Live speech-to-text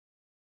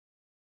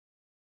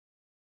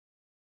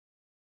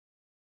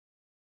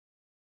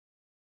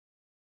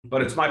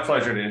But it's my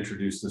pleasure to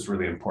introduce this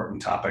really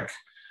important topic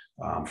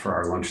for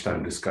our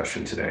lunchtime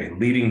discussion today,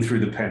 leading through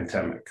the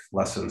pandemic,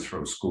 lessons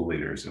from school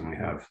leaders. And we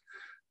have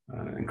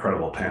an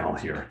incredible panel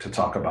here to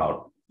talk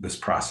about this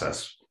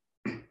process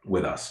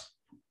with us.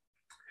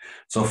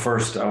 So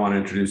first, I want to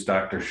introduce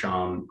Dr.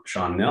 Shaun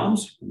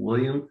Nelms,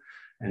 William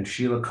and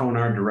Sheila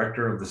Konar,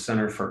 Director of the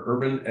Center for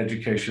Urban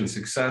Education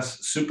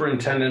Success,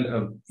 Superintendent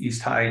of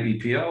East High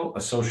EPO,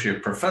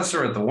 Associate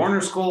Professor at the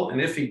Warner School,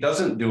 and if he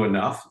doesn't do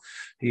enough,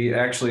 he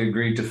actually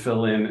agreed to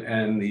fill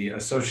in the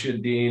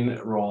Associate Dean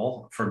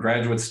role for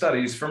graduate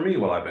studies for me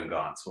while I've been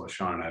gone. So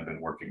Shaun and I have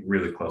been working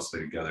really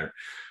closely together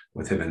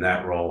with him in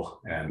that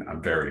role, and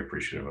I'm very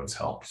appreciative of his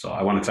help. So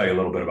I want to tell you a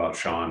little bit about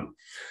Shaun.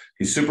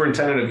 He's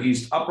superintendent of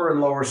East Upper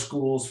and Lower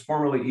Schools,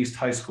 formerly East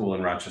High School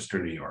in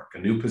Rochester, New York, a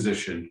new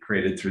position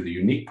created through the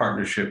unique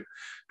partnership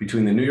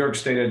between the New York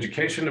State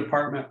Education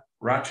Department,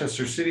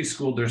 Rochester City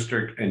School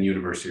District, and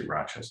University of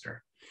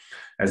Rochester.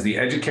 As the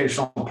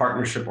Educational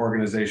Partnership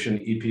Organization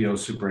EPO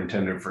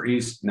Superintendent for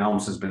East,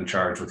 Nelms has been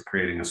charged with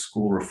creating a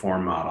school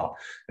reform model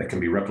that can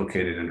be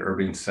replicated in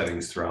urban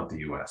settings throughout the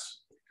U.S.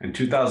 In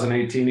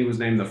 2018, he was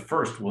named the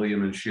first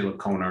William and Sheila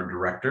Konar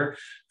Director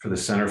for the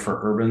Center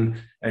for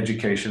Urban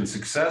Education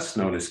Success,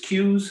 known as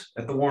CUES,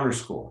 at the Warner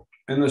School.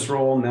 In this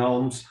role,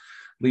 Nelms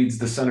leads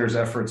the center's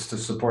efforts to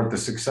support the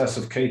success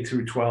of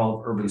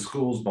K-12 urban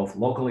schools, both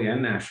locally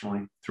and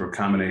nationally, through a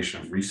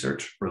combination of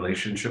research,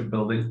 relationship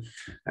building,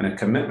 and a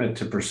commitment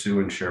to pursue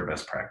and share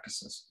best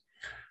practices.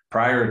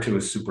 Prior to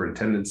his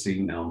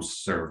superintendency, Nelms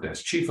served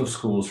as Chief of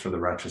Schools for the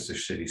Rochester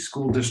City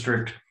School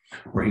District,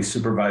 where he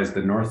supervised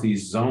the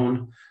Northeast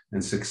Zone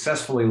and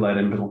successfully led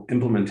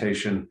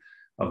implementation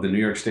of the New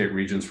York State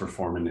Region's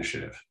Reform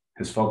Initiative.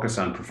 His focus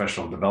on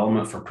professional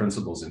development for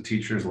principals and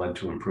teachers led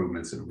to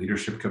improvements in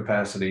leadership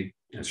capacity,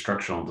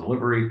 instructional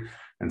delivery,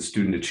 and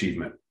student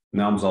achievement.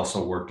 Nelms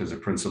also worked as a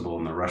principal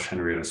in the Rush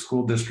Henrietta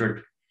School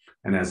District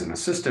and as an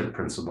assistant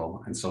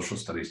principal and social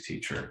studies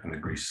teacher in the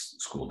Greece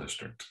School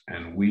District.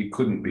 And we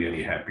couldn't be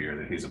any happier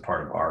that he's a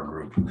part of our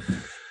group.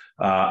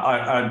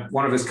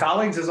 One of his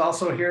colleagues is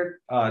also here,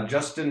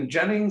 Justin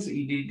Jennings,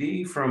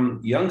 EDD from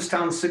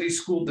Youngstown City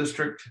School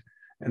District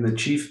and the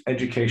Chief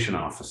Education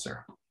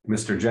Officer.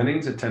 Mr.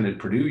 Jennings attended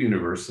Purdue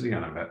University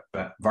on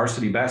a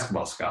varsity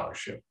basketball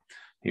scholarship.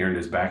 He earned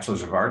his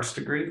Bachelor's of Arts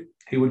degree.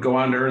 He would go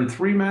on to earn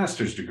 3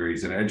 master's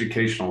degrees in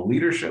educational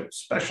leadership,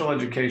 special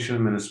education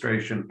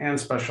administration, and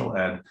special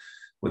ed,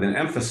 with an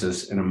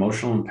emphasis in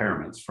emotional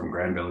impairments from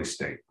Grand Valley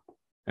State.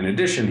 In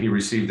addition, he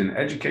received an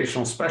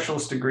educational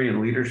specialist degree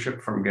in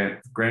leadership from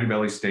Grand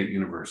Valley State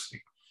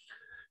University.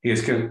 He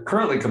is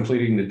currently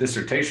completing the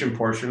dissertation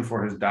portion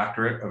for his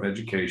doctorate of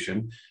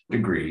education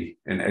degree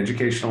in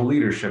educational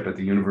leadership at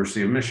the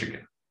University of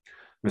Michigan.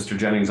 Mr.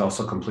 Jennings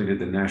also completed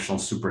the National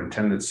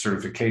Superintendent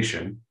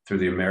Certification through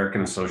the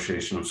American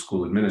Association of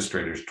School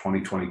Administrators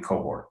 2020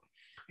 cohort.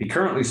 He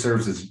currently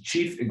serves as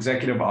Chief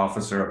Executive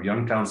Officer of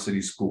Youngstown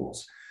City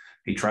Schools.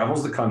 He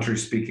travels the country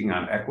speaking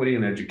on equity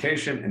in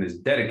education and is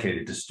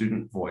dedicated to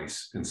student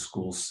voice in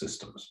school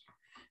systems.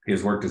 He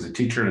has worked as a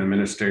teacher and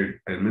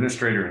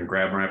administrator in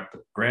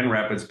Grand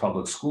Rapids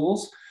Public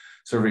Schools,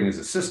 serving as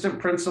assistant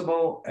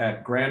principal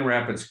at Grand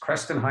Rapids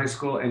Creston High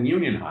School and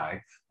Union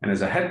High, and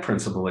as a head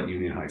principal at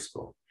Union High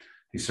School.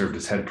 He served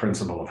as head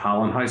principal of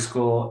Holland High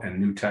School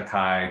and New Tech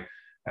High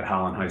at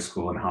Holland High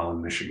School in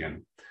Holland,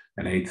 Michigan,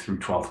 an 8th through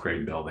 12th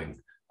grade building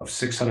of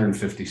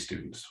 650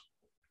 students.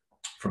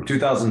 From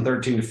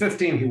 2013 to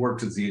 15, he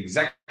worked as the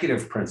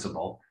executive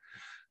principal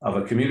of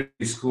a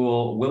community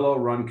school, Willow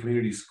Run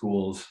Community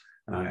Schools,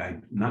 and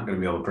I'm not going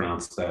to be able to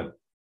pronounce that,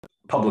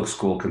 public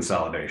school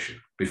consolidation.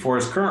 Before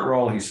his current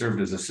role, he served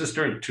as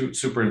assistant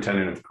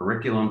superintendent of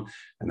curriculum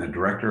and the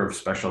director of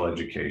special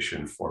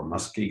education for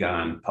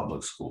Muskegon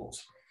Public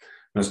Schools.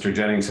 Mr.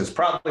 Jennings has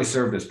proudly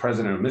served as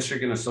president of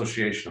Michigan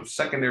Association of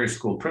Secondary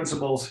School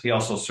Principals. He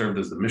also served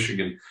as the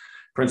Michigan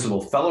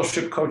Principal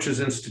Fellowship Coaches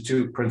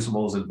Institute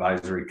Principals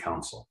Advisory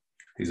Council.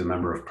 He's a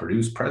member of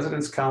Purdue's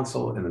President's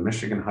Council and the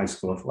Michigan High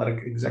School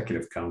Athletic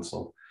Executive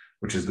Council,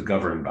 which is the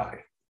governing body.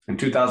 In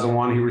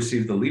 2001, he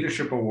received the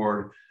Leadership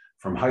Award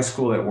from High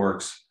School That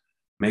Works,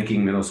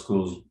 Making Middle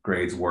School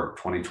Grades Work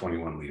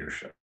 2021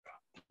 Leadership.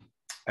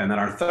 And then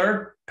our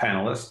third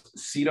panelist,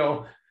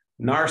 Sito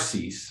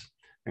Narcisse,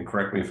 and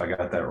correct me if I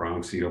got that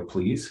wrong, Sito,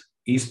 please,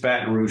 East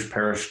Baton Rouge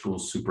Parish School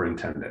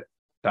Superintendent.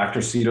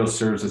 Dr. Sito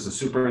serves as the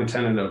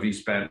superintendent of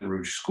East Baton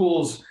Rouge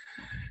Schools.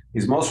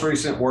 His most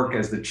recent work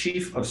as the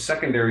chief of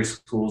secondary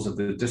schools of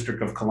the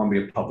District of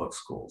Columbia Public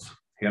Schools.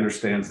 He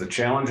understands the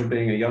challenge of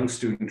being a young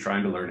student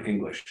trying to learn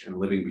English and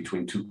living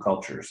between 2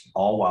 cultures,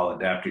 all while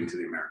adapting to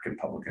the American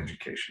public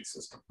education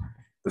system.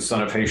 The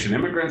son of Haitian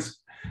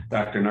immigrants,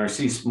 Dr.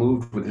 Narcisse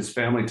moved with his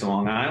family to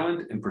Long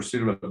Island in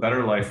pursuit of a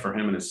better life for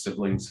him and his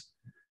siblings.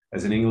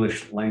 As an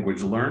English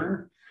language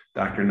learner,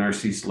 Dr.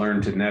 Narcisse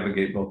learned to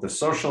navigate both the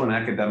social and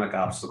academic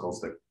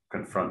obstacles that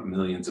confront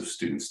millions of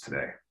students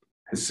today.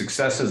 His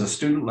success as a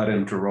student led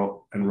him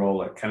to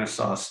enroll at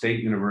Kennesaw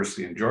State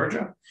University in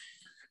Georgia,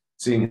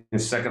 Seeing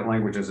his second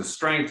language as a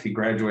strength, he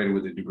graduated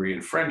with a degree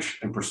in French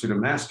and pursued a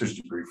master's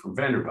degree from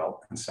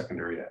Vanderbilt in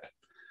secondary ed.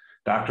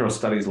 Doctoral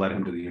studies led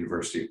him to the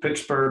University of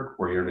Pittsburgh,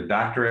 where he earned a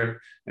doctorate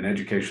in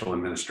educational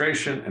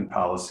administration and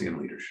policy and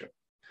leadership.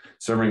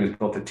 Serving as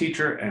both a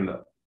teacher and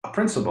a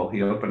principal,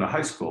 he opened a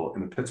high school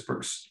in the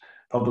Pittsburgh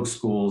public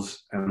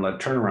schools and led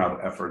turnaround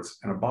efforts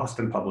in a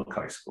Boston public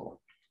high school.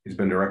 He's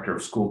been director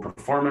of school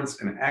performance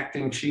and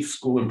acting chief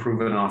school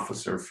improvement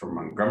officer for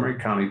Montgomery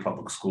County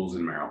Public Schools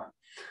in Maryland.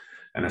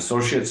 An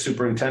associate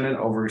superintendent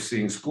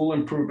overseeing school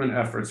improvement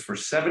efforts for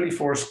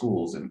 74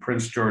 schools in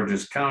Prince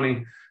George's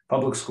County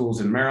Public Schools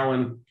in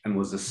Maryland, and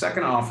was the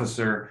second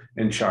officer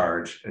in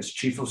charge as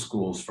chief of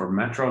schools for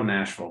Metro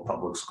Nashville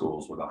Public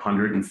Schools with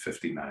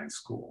 159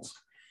 schools.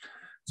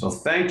 So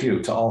thank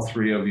you to all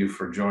three of you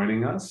for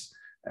joining us.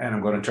 And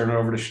I'm going to turn it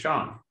over to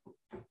Shaun.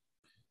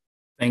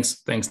 Thanks,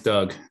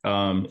 Doug.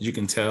 As you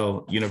can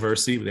tell,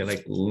 university, they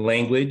like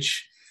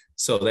language.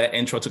 So that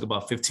intro took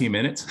about 15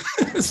 minutes.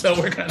 So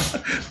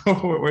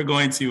we're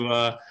going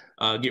to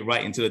get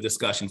right into the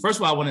discussion. First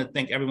of all, I want to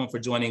thank everyone for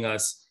joining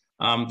us.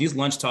 These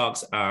lunch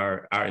talks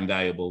are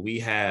invaluable.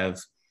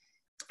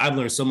 I've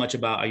learned so much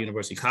about our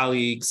university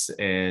colleagues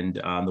and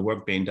the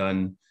work being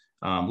done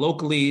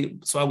locally.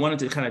 So I wanted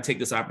to kind of take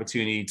this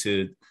opportunity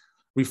to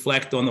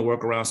reflect on the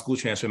work around school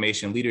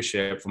transformation and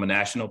leadership from a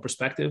national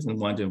perspective, and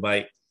wanted to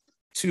invite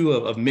two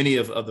of many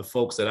of the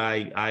folks that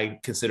I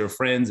consider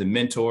friends and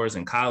mentors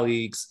and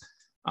colleagues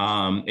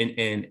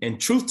and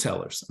truth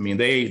tellers. I mean,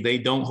 they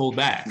don't hold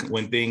back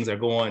when things are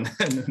going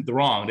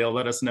wrong. They'll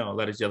let us know,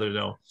 let each other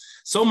know.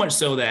 So much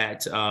so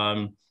that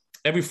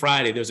every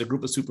Friday there's a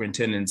group of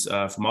superintendents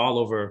from all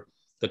over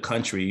the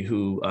country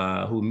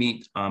who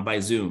meet by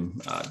Zoom.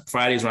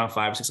 Fridays around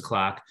 5 or 6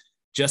 o'clock,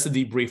 just to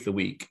debrief the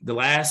week. The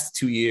last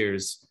 2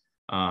 years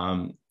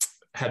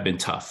have been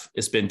tough.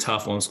 It's been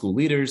tough on school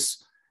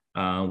leaders.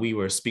 We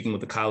were speaking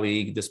with a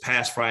colleague this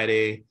past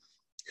Friday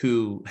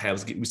who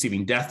was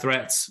receiving death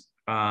threats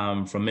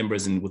from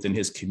members within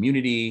his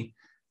community.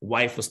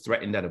 Wife was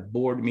threatened at a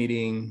board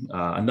meeting.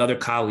 Another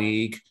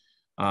colleague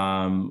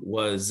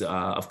was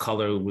of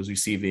color, was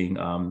receiving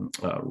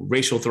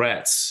racial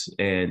threats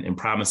and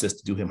promises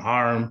to do him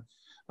harm.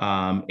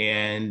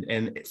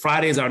 And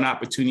Fridays are an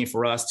opportunity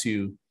for us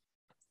to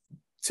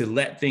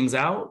let things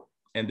out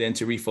and then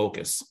to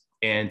refocus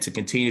and to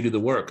continue to do the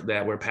work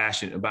that we're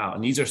passionate about.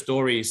 And these are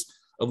stories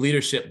of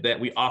leadership that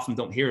we often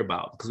don't hear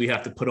about, because we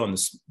have to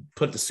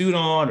put the suit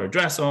on or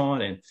dress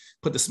on and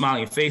put the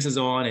smiling faces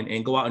on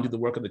and go out and do the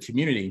work of the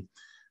community.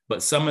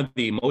 But some of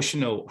the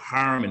emotional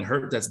harm and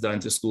hurt that's done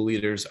to school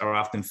leaders are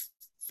often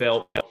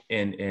felt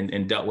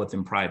and dealt with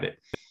in private.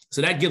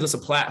 So that gives us a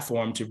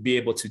platform to be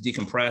able to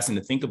decompress and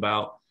to think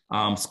about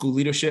school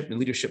leadership and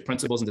leadership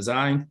principles and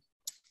design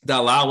that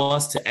allow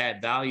us to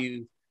add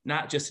value,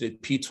 not just to the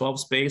P-12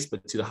 space,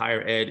 but to the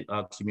higher ed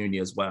community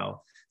as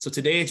well. So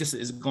today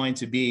is going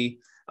to be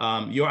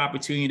your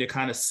opportunity to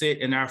kind of sit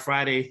in our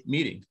Friday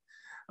meeting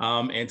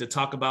and to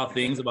talk about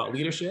things about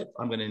leadership.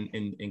 I'm going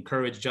to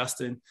encourage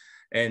Justin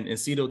and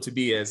Sito to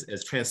be as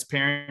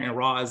transparent and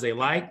raw as they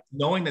like,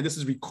 knowing that this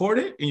is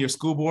recorded and your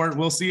school board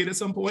will see it at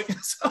some point,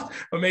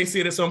 or may see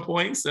it at some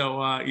point.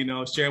 So,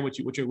 share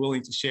what you're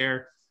willing to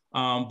share.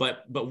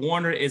 But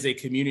Warner is a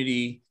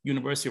community,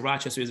 University of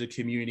Rochester is a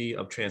community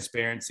of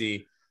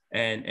transparency.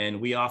 And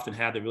we often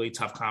have the really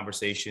tough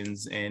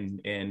conversations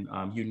and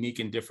unique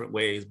in different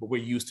ways, but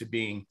we're used to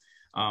being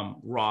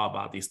raw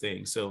about these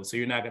things. So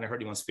you're not going to hurt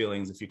anyone's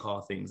feelings if you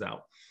call things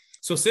out.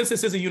 So since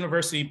this is a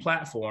university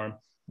platform,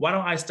 why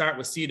don't I start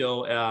with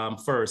Sito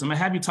first? I'm going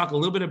to have you talk a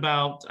little bit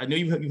about, I know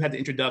you've had the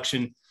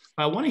introduction.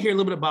 I want to hear a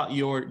little bit about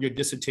your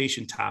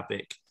dissertation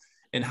topic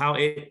and how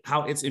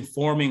it's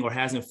informing or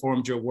has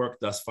informed your work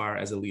thus far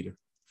as a leader.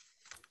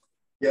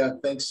 Yeah,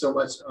 thanks so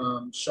much,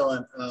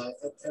 Shaun.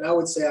 And I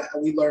would say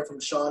we learned from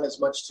Shaun as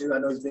much too. I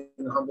know he's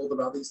been humbled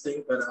about these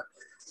things, but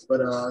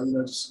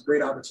just a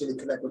great opportunity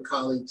to connect with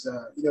colleagues.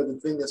 The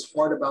thing that's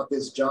hard about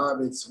this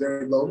job, it's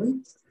very lonely.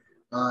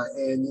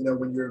 And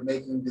when you're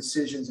making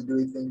decisions and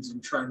doing things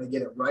and trying to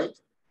get it right,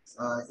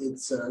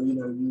 it's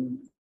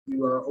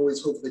you are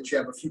always hopeful that you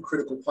have a few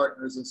critical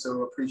partners, and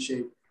so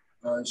appreciate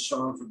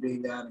Shaun for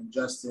being that, and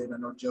Justin. I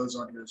know Joe's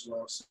on here as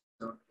well.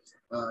 So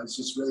it's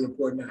just really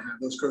important to have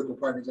those critical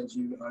partners as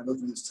you go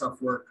through this tough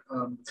work.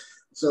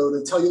 So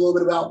to tell you a little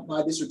bit about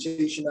my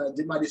dissertation, I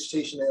did my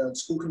dissertation on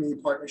school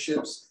community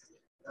partnerships.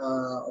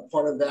 A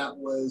part of that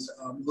was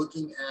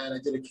looking at, I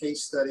did a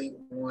case study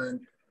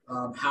on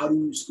how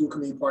do school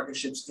community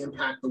partnerships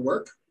impact the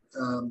work.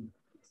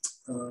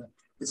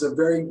 It's a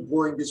very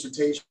boring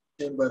dissertation,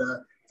 but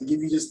to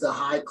give you just the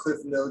high cliff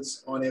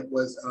notes on it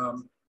was,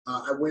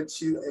 I went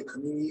to a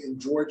community in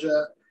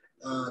Georgia.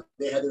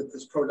 They had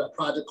this project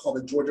called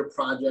the Georgia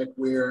Project,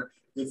 where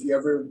if you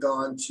ever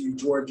gone to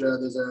Georgia,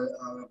 there's a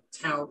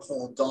town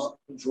called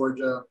Dalton,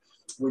 Georgia,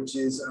 which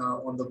is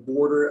on the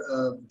border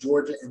of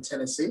Georgia and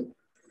Tennessee.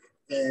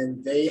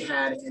 And they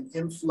had an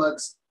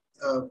influx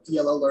of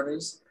ELL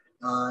learners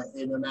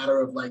in a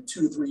matter of like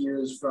 2 to 3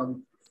 years,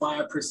 from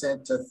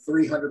 5% to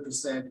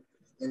 300%.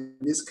 And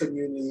this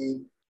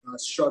community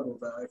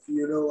struggled. If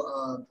you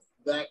know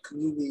that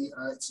community,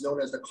 it's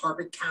known as the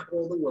carpet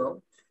capital of the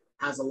world,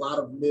 has a lot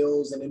of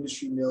mills and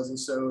industry mills. And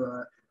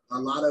so a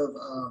lot of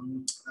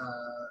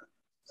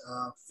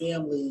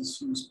families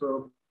who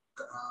spoke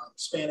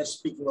Spanish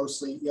speaking,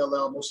 mostly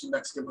ELL, mostly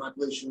Mexican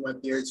population,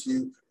 went there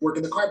to work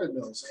in the carpet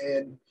mills.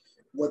 And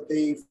what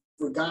they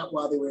forgot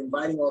while they were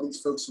inviting all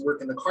these folks to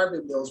work in the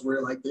carpet mills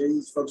were like,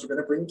 these folks were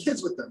going to bring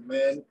kids with them.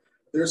 And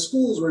their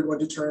schools were going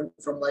to turn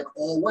from like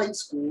all white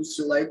schools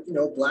to like, you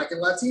know, Black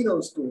and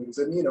Latino schools,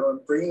 and, you know,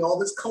 bringing all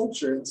this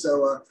culture. And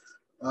so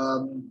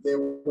there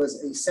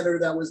was a senator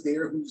that was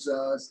there whose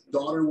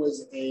daughter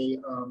was a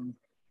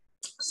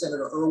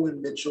Senator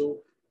Irwin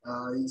Mitchell.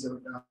 He's a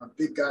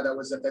big guy that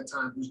was at that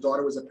time, whose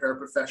daughter was a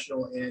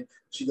paraprofessional. And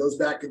she goes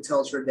back and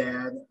tells her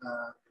dad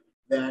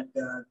that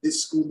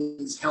this school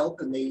needs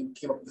help. And they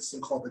came up with this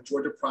thing called the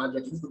Georgia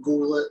Project. You can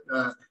Google it,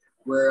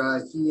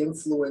 where he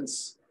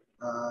influenced,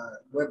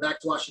 went back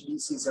to Washington,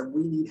 D.C. and said,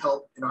 we need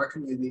help in our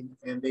community.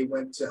 And they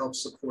went to help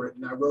support.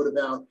 And I wrote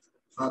about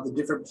the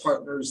different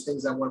partners,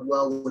 things that went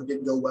well, what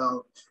didn't go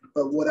well.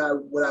 But what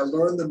I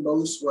learned the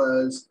most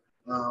was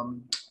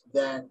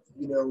that,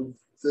 you know,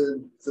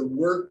 the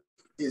work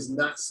is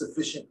not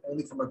sufficient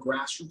only from a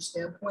grassroots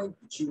standpoint,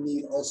 but you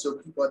need also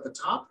people at the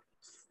top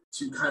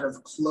to kind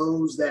of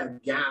close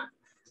that gap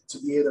to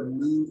be able to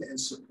move and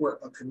support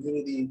a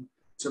community,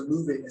 to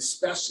move it,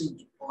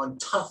 especially on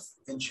tough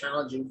and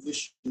challenging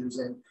issues.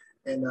 And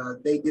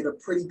they did a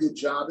pretty good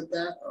job at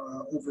that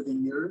over the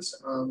years.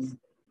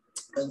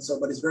 And so,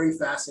 but it's very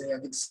fascinating. I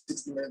think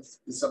 60 Minutes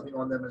is something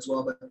on them as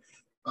well. But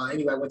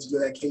anyway, I went to do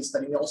that case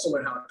study and also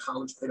learned how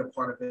college played a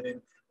part of it.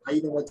 And I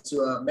even went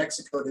to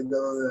Mexico to go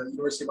to the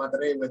University of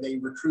Monterrey, where they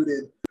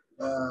recruited,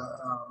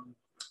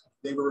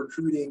 they were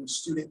recruiting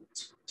student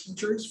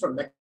teachers from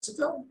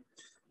Mexico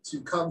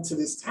to come to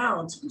this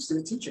town to do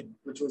student teaching,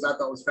 which was, I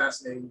thought was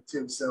fascinating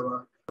too.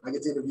 So I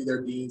get to interview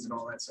their deans and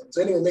all that stuff.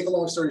 So anyway, make a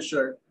long story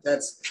short,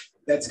 that's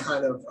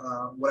kind of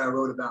what I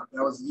wrote about.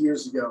 That was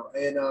years ago.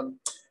 And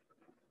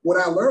what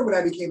I learned when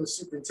I became a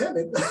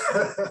superintendent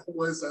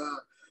was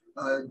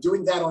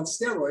doing that on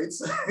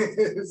steroids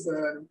is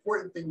an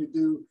important thing to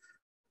do.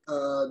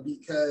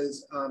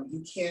 Because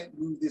you can't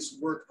move this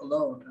work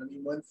alone. I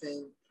mean, one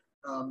thing,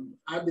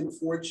 I've been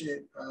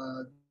fortunate,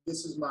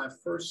 this is my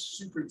first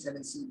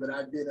superintendency, but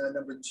I've been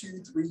number 2,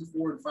 3,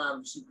 4, and 5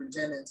 of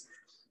superintendents.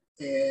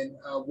 And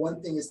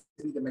one thing is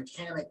to be the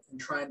mechanic and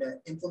trying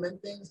to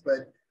implement things,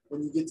 but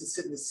when you get to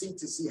sit in the seat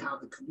to see how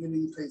the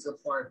community plays a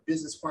part,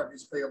 business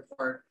partners play a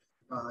part,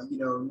 you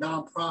know,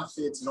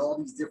 nonprofits and all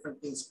these different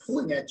things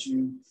pulling at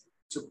you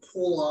to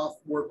pull off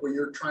work where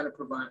you're trying to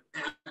provide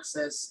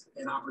access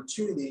and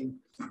opportunity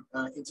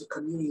into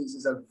communities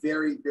is a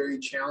very, very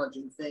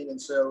challenging thing.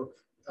 And so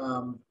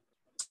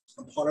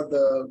part of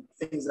the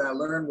things that I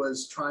learned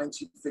was trying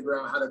to figure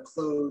out how to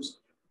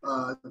close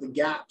the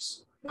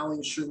gaps, not only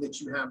ensuring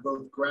that you have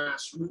both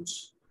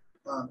grassroots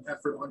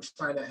effort on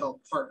trying to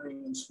help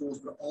partnering in schools,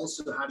 but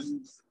also how do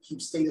you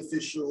keep state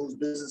officials,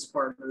 business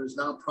partners,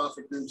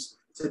 nonprofit groups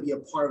to be a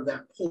part of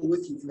that pull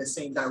with you in the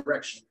same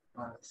direction.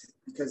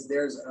 Because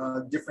there's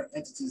different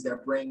entities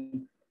that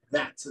bring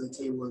that to the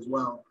table as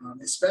well,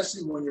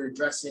 especially when you're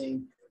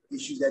addressing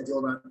issues that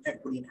deal around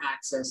equity and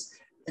access.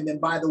 And then,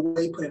 by the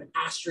way, put an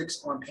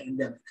asterisk on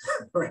pandemic,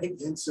 right?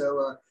 And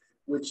so,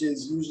 which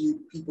is usually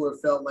people have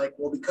felt like,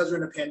 well, because we're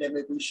in a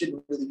pandemic, we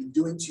shouldn't really be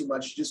doing too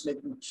much, just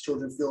making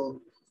children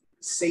feel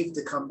safe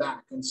to come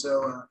back. And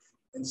so,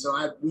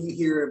 we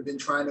here have been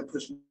trying to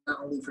push not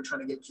only for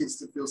trying to get kids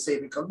to feel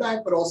safe and come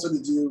back, but also to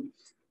do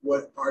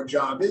what our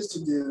job is to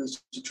do,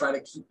 is to try to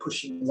keep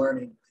pushing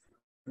learning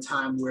at a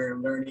time where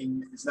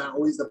learning is not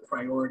always the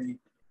priority,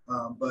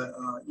 but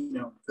you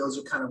know, those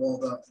are kind of all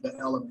the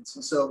elements.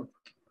 And so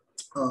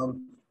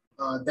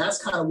that's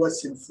kind of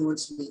what's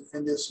influenced me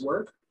in this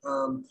work,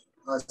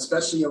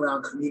 especially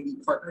around community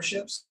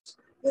partnerships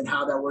and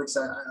how that works.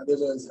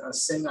 There's a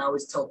saying I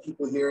always tell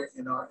people here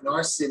in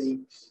our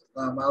city.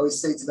 I always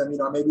say to them, you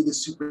know, I may be the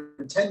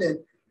superintendent,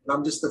 and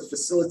I'm just the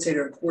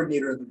facilitator and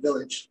coordinator of the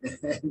village.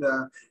 And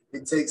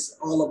it takes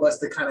all of us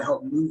to kind of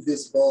help move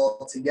this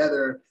ball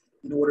together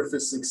in order for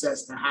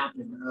success to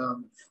happen.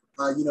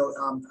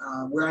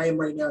 Where I am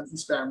right now in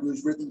East Baton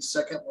Rouge, we're the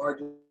second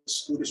largest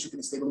school district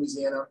in the state of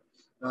Louisiana.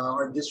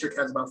 Our district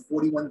has about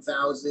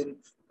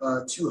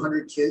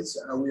 41,200 kids.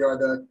 We are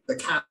the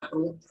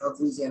capital of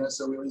Louisiana.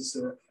 So we always,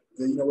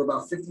 we're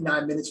about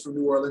 59 minutes from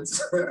New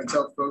Orleans. I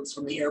tell folks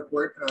from the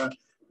airport,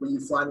 when you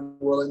fly to New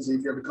Orleans,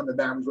 if you ever come to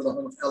Baton Rouge, we're the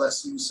home of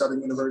LSU,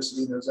 Southern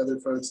University, and those other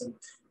folks, and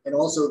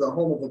also the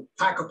home of a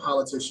pack of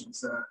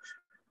politicians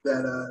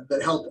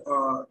that help,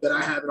 that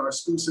I have in our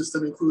school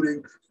system,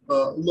 including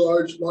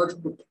large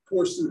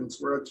poor students.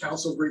 We're a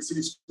Council of Great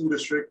City School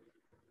District,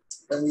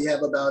 and we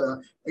have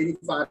about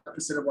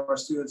 85% of our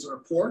students are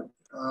poor,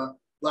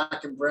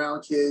 Black and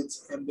brown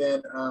kids, and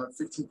then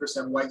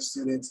 15% white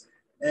students.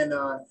 And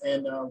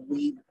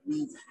we've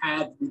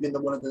been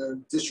one of the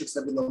districts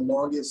that have been the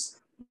longest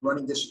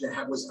running district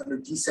that was under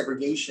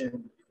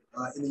desegregation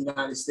in the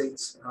United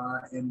States.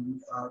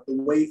 And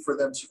the way for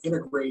them to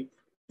integrate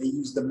they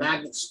use the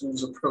magnet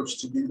schools approach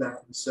to do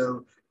that. And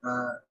so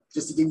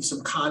just to give you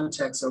some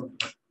context of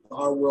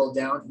our world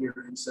down here.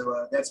 And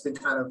so that's been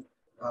kind of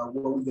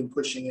what we've been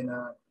pushing.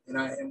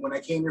 And when I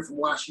came here from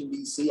Washington,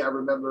 D.C., I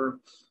remember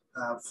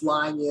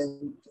flying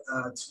in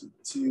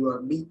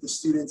to meet the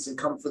students and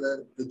come for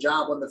the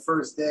job on the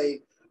first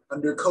day.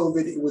 Under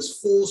COVID, it was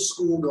full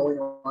school going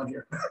on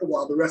here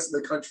while the rest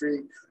of the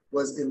country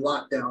was in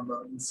lockdown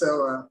mode. And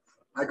so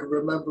I can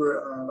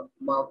remember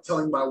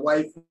telling my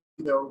wife,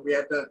 you know, we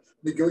had to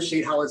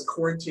negotiate how I was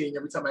quarantining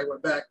every time I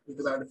went back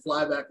because I had to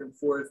fly back and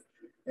forth.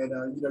 And,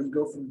 you know, you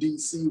go from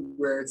DC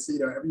where it's, you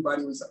know,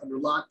 everybody was under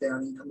lockdown,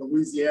 and you come to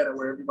Louisiana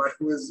where everybody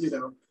was, you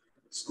know,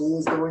 school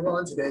is going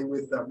on today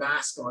with a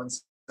mask on.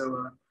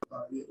 So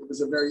it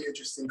was a very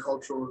interesting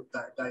cultural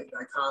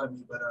dichotomy.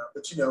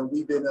 But you know,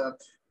 we've been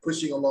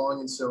pushing along.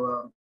 And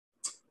so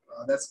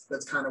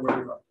that's kind of where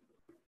we are.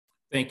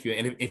 Thank you.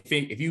 And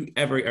if you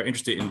ever are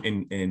interested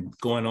in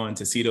going on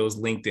to Sito's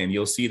LinkedIn,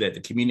 you'll see that the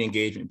community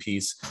engagement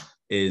piece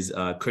is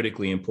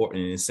critically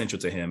important and essential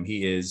to him.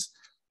 He is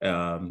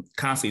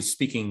constantly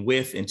speaking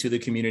with and to the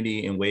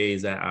community in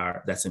ways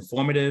that's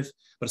informative,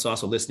 but it's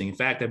also listening. In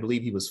fact, I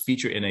believe he was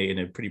featured in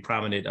a pretty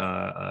prominent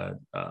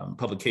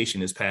publication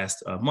this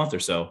past month or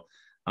so,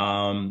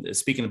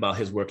 speaking about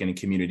his work in the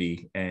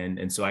community.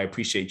 And so I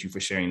appreciate you for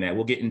sharing that.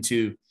 We'll get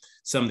into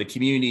some of the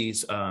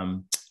community's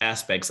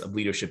aspects of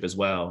leadership as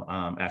well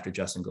after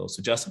Justin goes.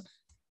 So Justin.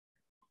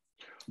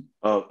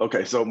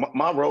 Okay, so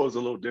my role is a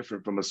little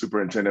different from a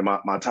superintendent.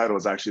 My title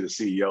is actually the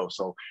CEO.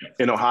 So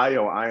in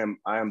Ohio, I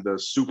am the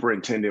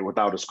superintendent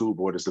without a school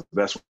board is the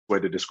best way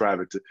to describe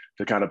it,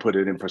 to kind of put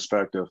it in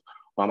perspective.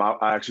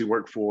 I actually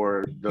work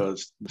for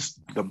the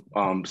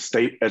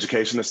state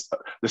education,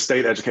 the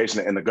state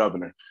education and the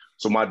governor.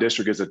 So my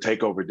district is a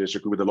takeover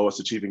district. We were the lowest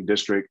achieving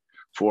district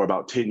for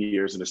about 10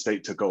 years, and the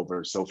state took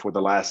over. So for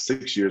the last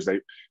 6 years,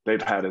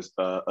 they've had a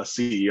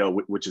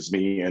CEO, which is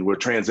me, and we're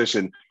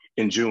transitioned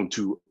in June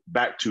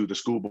back to the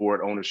school board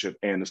ownership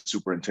and the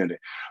superintendent.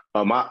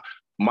 I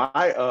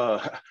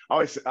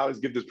always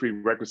give this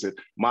prerequisite.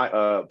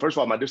 First of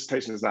all, my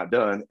dissertation is not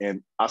done,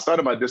 and I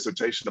started my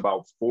dissertation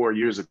about 4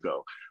 years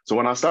ago. So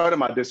when I started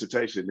my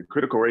dissertation, the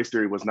critical race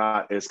theory was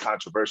not as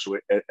controversial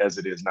as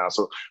it is now.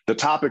 So the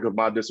topic of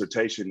my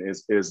dissertation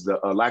is the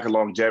lack of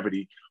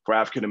longevity for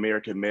African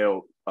American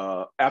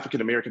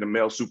and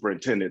male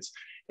superintendents.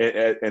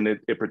 And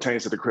it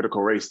pertains to the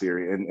critical race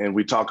theory, and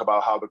we talk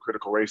about how the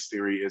critical race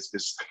theory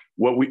is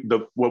what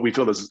we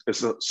feel is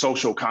a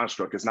social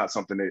construct. It's not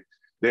something that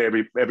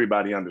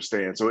everybody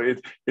understands. So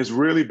it's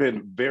really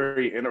been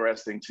very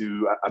interesting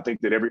I think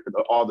that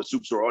all the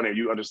soups are on there.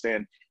 You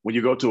understand when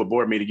you go to a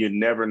board meeting, you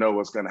never know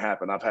what's going to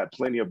happen. I've had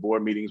plenty of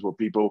board meetings where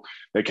people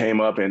that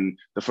came up and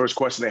the first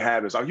question they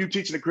have is, "Are you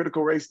teaching the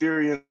critical race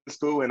theory in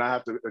school?" And I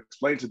have to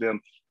explain to them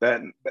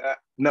that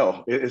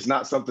no, it's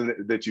not something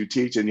that you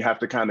teach, and you have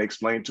to kind of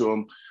explain to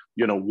them,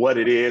 you know, what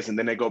it is. And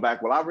then they go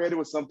back, "Well, I read it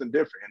was something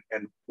different,"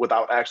 and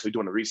without actually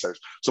doing the research.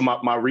 So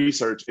my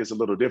research is a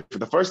little different.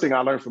 The first thing I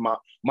learned from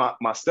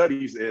my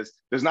studies is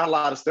there's not a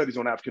lot of studies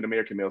on African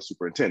American male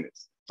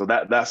superintendents. So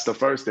that's the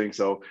first thing.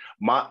 So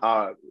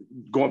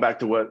going back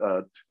to what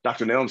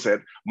Dr. Nelms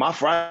said, my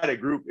Friday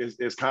group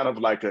is kind of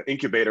like an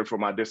incubator for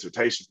my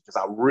dissertation, because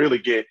I really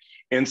get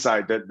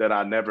insight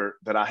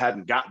that I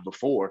hadn't gotten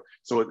before.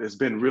 So it's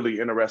been really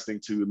interesting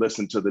to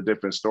listen to the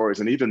different stories,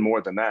 and even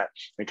more than that,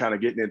 and kind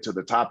of getting into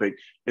the topic,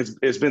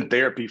 it's been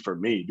therapy for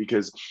me,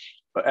 because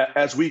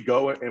as we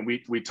go and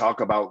we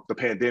talk about the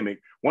pandemic,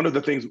 one of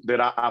the things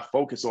that I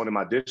focus on in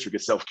my district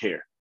is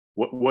self-care.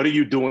 What are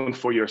you doing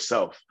for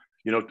yourself,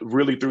 you know,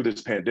 really through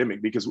this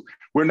pandemic? Because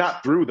we're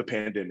not through the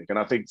pandemic. And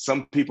I think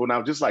some people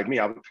now, just like me,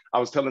 I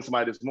was telling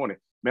somebody this morning,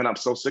 man, I'm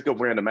so sick of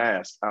wearing a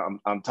mask.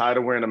 I'm tired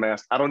of wearing a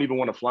mask. I don't even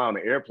want to fly on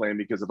an airplane,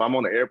 because if I'm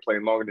on an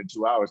airplane longer than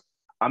 2 hours,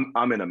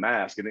 I'm in a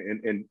mask.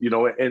 And you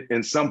know,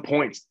 in some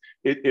points,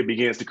 it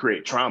begins to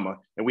create trauma.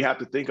 And we have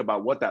to think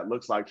about what that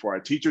looks like for our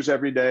teachers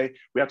every day.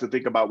 We have to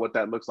think about what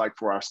that looks like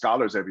for our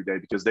scholars every day,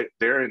 because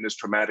they're in this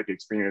traumatic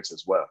experience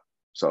as well.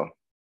 So.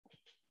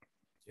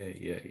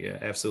 Yeah,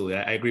 absolutely.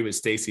 I agree with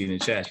Stacy in the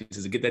chat. She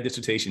says, get that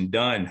dissertation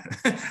done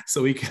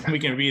so we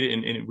can read it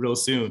in real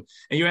soon.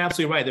 And you're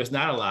absolutely right. There's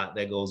not a lot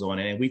that goes on.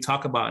 And we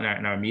talk about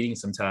in our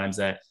meetings sometimes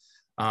that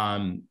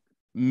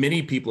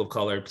many people of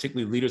color,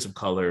 particularly leaders of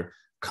color,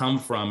 come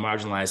from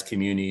marginalized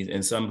communities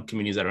and some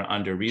communities that are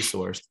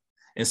under-resourced.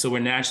 And so we're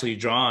naturally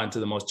drawn to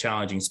the most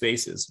challenging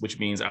spaces, which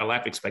means our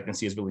life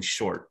expectancy is really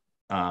short.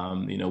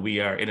 You know,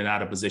 we are in and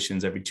out of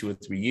positions every 2 or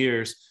 3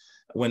 years,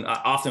 when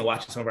I often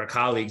watch some of our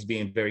colleagues be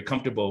in very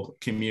comfortable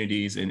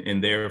communities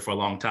and there for a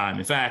long time.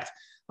 In fact,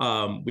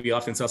 we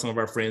often tell some of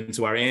our friends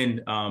who are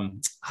in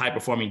high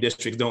performing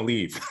districts, don't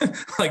leave,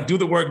 like do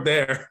the work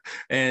there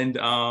and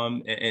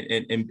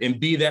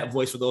be that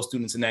voice for those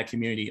students in that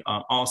community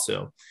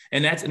also.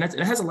 And it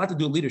has a lot to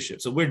do with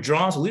leadership. So we're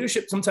drawn to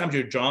leadership. Sometimes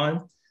you're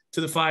drawn to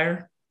the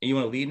fire and you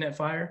want to lead in that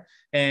fire,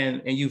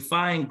 and you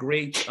find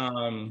great,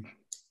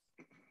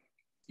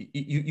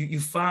 you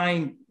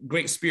find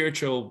great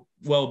spiritual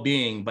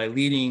well-being by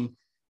leading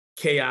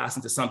chaos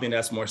into something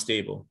that's more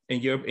stable.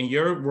 In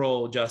your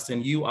role,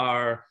 Justin, you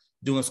are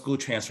doing school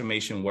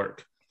transformation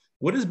work.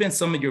 What has been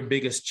some of your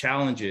biggest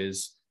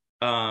challenges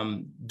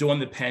during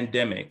the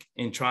pandemic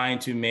in trying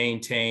to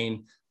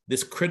maintain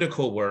this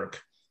critical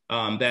work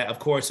that, of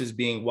course, is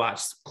being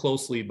watched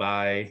closely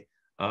by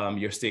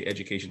your state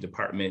education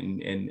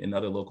department and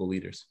other local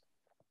leaders?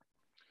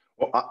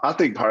 Well, I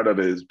think part of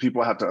it is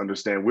people have to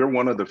understand we're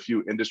one of the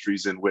few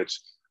industries in which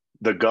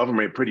the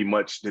government pretty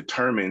much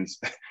determines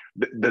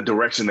the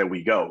direction that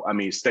we go. I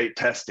mean, state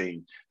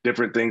testing,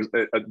 different things,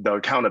 the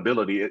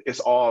accountability,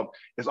 it's all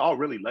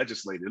really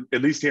legislated,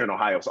 at least here in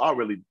Ohio, it's all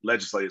really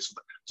legislated.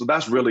 So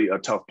that's really a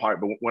tough part.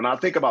 But when I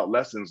think about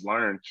lessons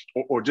learned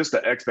or just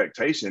the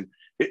expectation,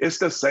 it's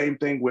the same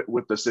thing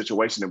with the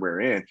situation that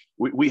we're in.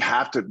 We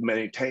have to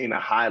maintain a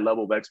high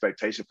level of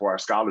expectation for our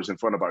scholars in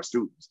front of our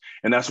students.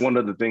 And that's one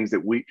of the things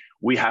that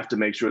we have to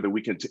make sure that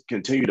we can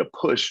continue to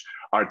push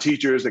our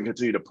teachers and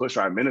continue to push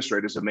our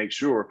administrators to make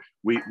sure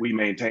we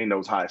maintain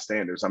those high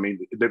standards. I mean,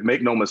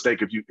 make no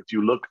mistake, if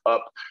you look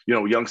up,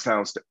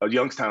 Youngstown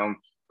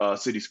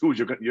city schools,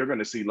 you're going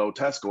to see low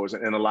test scores,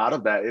 and a lot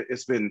of that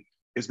it's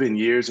been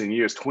years and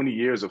years, 20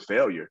 years of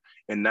failure,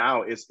 and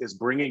now it's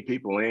bringing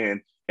people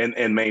in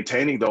and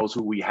maintaining those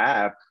who we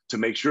have to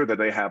make sure that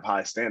they have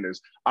high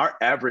standards. Our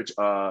average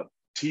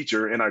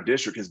teacher in our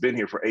district has been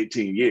here for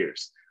 18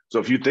 years. So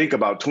if you think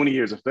about 20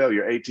 years of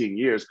failure, 18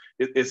 years,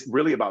 it's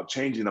really about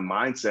changing the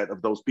mindset of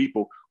those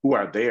people who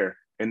are there.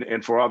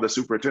 And for all the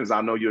superintendents,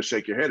 I know you'll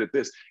shake your head at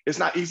this. It's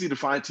not easy to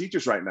find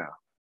teachers right now.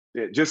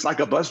 Just like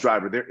a bus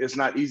driver, it's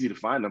not easy to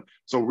find them.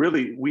 So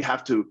really, we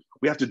have to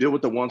deal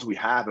with the ones we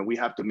have, and we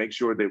have to make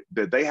sure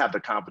that they have the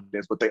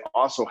confidence, but they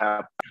also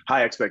have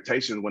high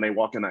expectations when they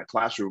walk in that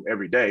classroom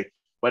every day.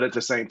 But at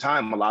the same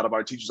time, a lot of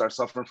our teachers are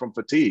suffering from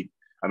fatigue.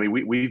 I mean,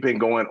 we've been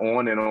going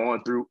on and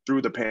on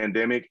through the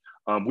pandemic.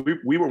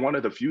 We were one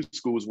of the few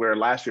schools where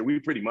last year we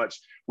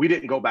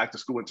didn't go back to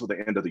school until the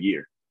end of the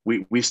year.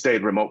 We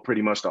stayed remote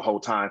pretty much the whole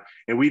time,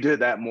 and we did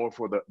that more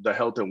for the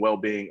health and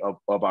well-being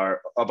of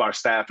our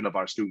staff and of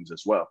our students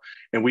as well.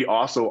 And we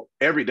also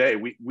every day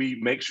we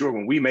make sure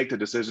when we make the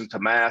decision to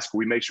mask,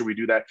 we make sure we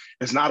do that.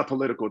 It's not a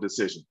political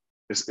decision.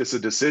 It's a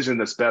decision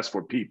that's best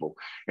for people,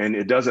 and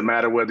it doesn't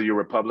matter whether you're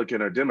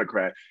Republican or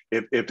Democrat.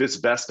 If it's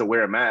best to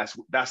wear a mask,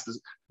 that's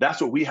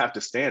what we have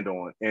to stand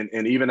on.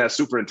 And even as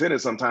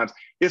superintendents, sometimes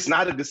it's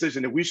not a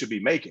decision that we should be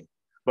making,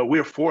 but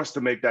we're forced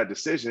to make that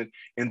decision,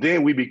 and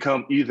then we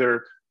become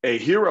either a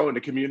hero in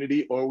the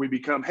community or we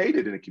become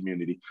hated in the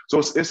community. So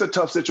it's a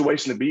tough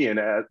situation to be in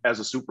as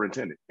a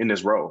superintendent in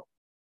this role.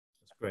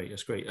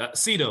 That's great.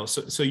 Sito,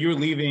 so you're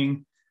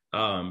leaving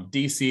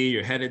DC,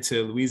 you're headed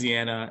to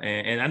Louisiana,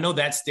 and I know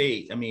that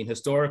state, I mean,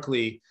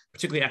 historically,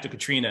 particularly after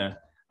Katrina,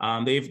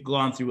 they've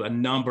gone through a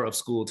number of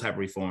school type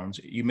reforms.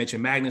 You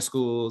mentioned magnet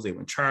schools, they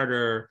went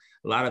charter,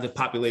 a lot of the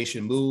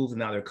population moved, and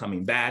now they're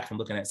coming back from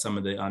looking at some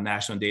of the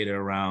national data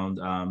around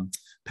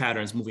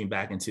patterns moving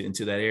back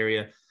into that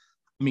area.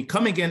 I mean,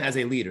 coming in as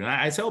a leader, and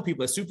I tell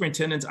people that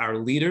superintendents are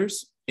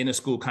leaders in a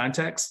school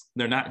context.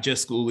 They're not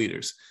just school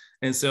leaders.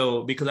 And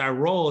so because our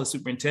role as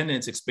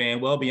superintendents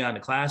expand well beyond the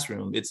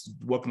classroom, it's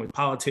working with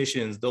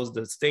politicians, those at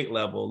the state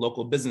level,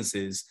 local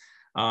businesses,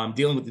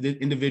 dealing with the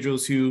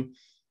individuals who,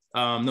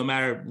 no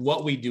matter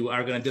what we do,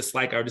 are going to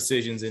dislike our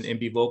decisions and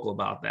be vocal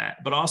about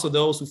that, but also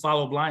those who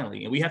follow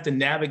blindly. And we have to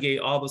navigate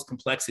all those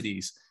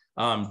complexities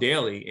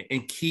daily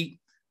and keep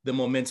the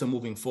momentum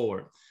moving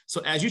forward.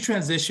 So as you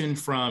transition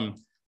from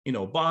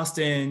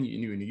Boston,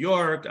 you're in New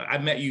York. I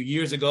met you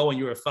years ago when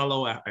you were a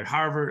fellow at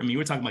Harvard. I mean,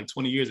 we're talking like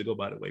 20 years ago,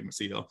 by the way,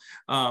 Sito.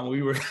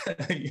 We were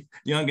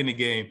young in the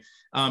game.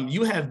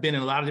 You have been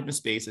in a lot of different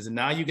spaces, and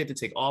now you get to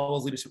take all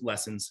those leadership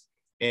lessons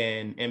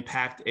and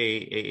impact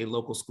a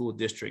local school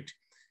district.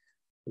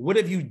 What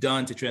have you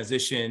done to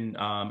transition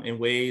in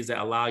ways that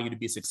allow you to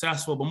be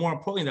successful, but more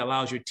importantly, that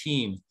allows your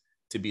team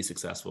to be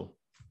successful?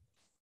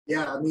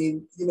 Yeah, I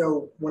mean,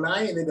 when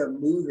I ended up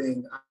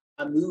moving,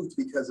 I moved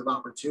because of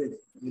opportunity.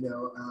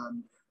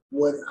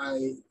 What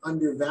I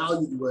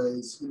undervalued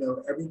was,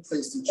 every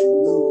place that you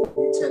move,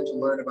 you tend to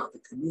learn about the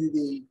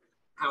community,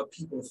 how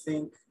people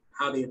think,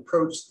 how they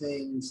approach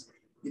things,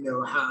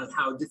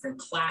 how different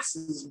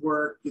classes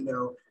work,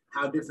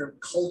 how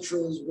different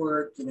cultures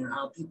work,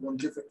 how people in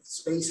different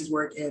spaces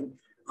work. And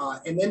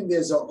then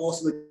there's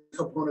also the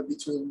component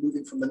between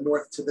moving from the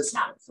north to the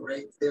south,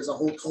 right? There's a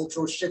whole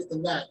cultural shift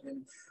in that.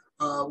 And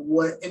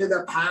what ended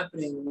up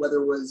happening,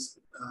 whether it was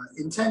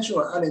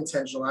intentional or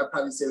unintentional, I'd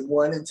probably say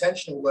more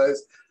unintentional,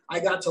 was I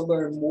got to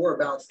learn more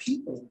about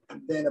people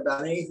than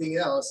about anything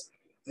else.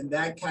 And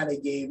that kind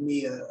of gave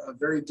me a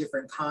very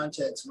different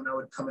context when I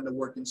would come into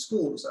work in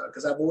schools,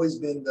 because I've always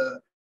been the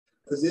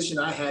position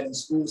I had in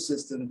school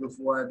system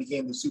before I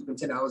became the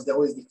superintendent. I was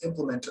always the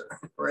implementer,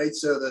 right?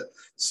 So the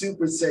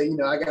super say,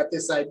 I got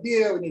this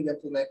idea, we need to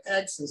implement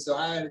X. And so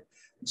I had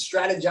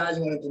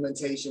strategizing on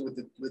implementation with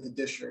the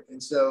district.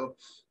 And so,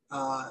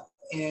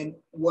 and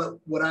what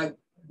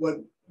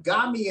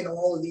got me in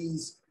all of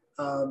these,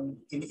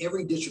 in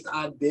every district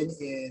I've been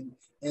in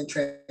and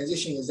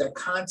transitioning, is that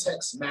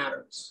context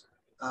matters.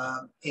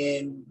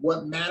 And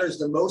what matters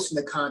the most in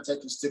the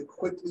context is to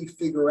quickly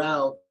figure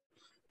out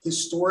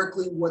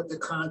historically what the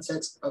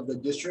context of the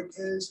district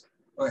is,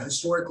 or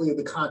historically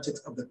the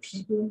context of the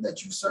people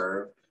that you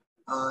serve,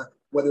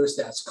 whether it's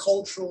that's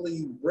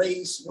culturally,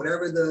 race,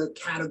 whatever the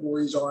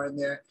categories are in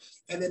there.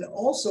 And then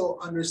also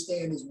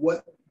understand is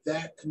what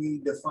that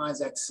community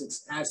defines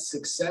as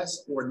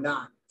success or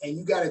not. And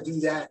you got to do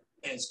that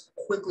as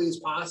quickly as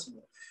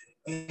possible.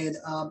 And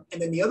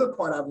then the other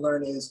part I've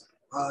learned is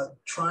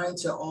trying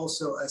to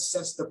also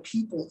assess the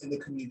people in the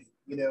community.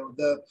 You know,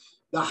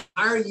 the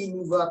higher you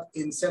move up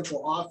in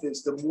central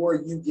office, the more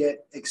you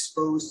get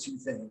exposed to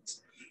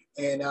things.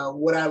 And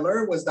what I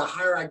learned was the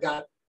higher I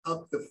got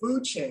up the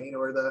food chain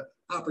or the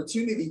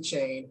opportunity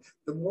chain,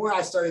 the more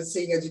I started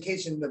seeing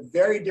education in a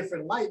very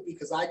different light,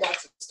 because I got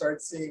to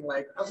start seeing,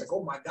 like, I was like,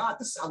 oh my God,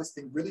 this is how this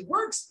thing really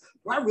works.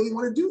 Do I really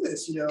want to do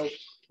this? You know,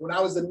 when I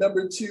was the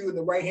number 2 in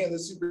the right hand of the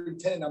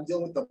superintendent, I'm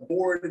dealing with the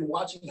board and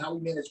watching how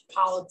we manage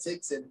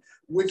politics and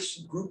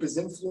which group is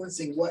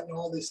influencing what and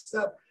all this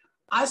stuff.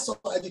 I saw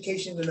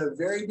education in a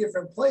very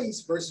different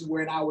place versus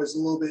when I was a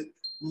little bit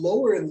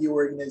lower in the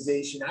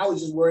organization. I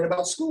was just worried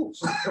about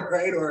schools,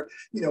 right? Or,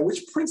 you know,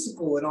 which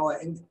principal and all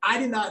that. And I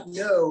did not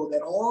know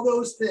that all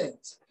those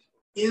things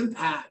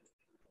impact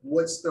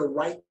what's the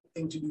right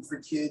thing to do for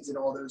kids and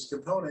all those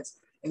components.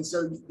 And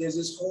so there's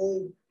this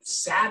whole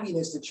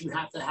savviness that you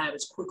have to have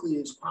as quickly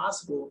as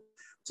possible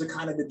to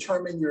kind of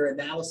determine your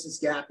analysis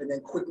gap and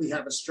then quickly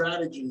have a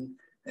strategy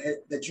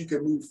that you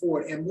can move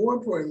forward. And more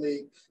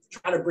importantly,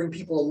 try to bring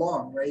people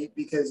along, right?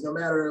 Because no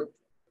matter,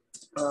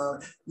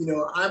 you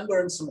know, I've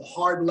learned some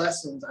hard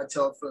lessons. I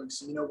tell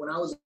folks, you know, when I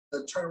was a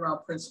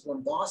turnaround principal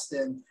in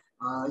Boston,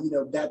 you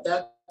know, at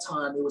that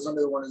time, it was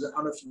under one, I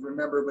don't know if you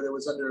remember, but it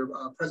was under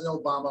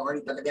President Obama,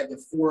 already had the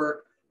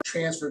 4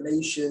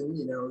 transformation,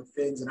 you know,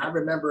 things. And I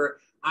remember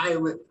I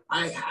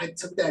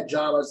took that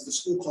job. I was at the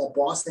school called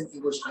Boston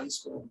English High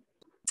School.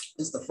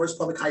 It's the first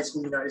public high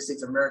school in the United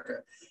States of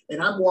America.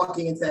 And I'm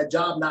walking into that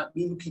job, not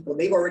meeting people.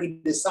 They've already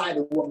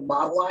decided what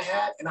model I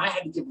had, and I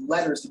had to give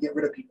letters to get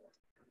rid of people.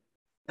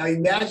 Now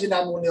imagine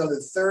I'm on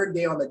the 3rd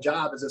day on the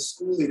job as a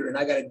school leader, and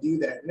I got to do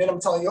that. And then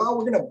I'm telling you, oh,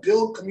 we're going to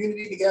build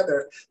community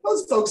together.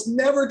 Those folks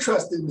never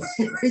trusted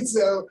me, right?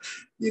 So,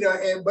 you know,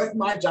 but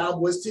my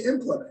job was to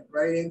implement,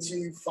 right, and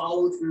to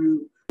follow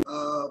through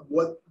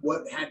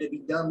what had to be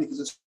done, because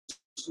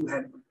the school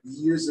had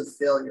years of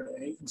failure,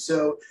 right? And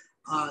so,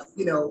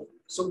 you know,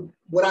 so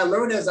what I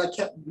learned as I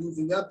kept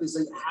moving up is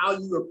like how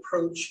you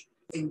approach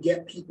and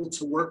get people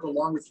to work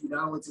along with you,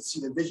 not only to see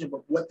the vision, but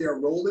what their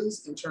role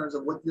is in terms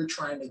of what you're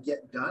trying to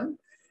get done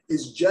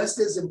is just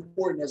as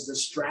important as the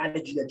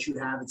strategy that you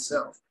have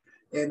itself.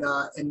 And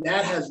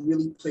that has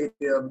really played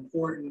an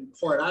important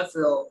part, I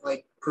feel,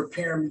 like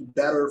preparing me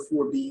better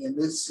for being in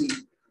this seat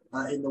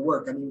in the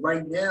work. I mean,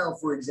 right now,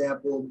 for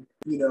example,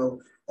 you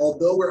know,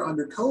 although we're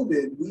under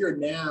COVID, we are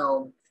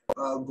now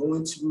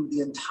going through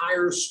the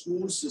entire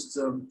school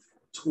system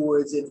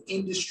towards an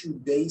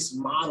industry-based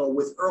model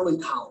with early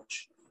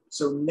college.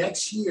 So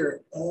next year,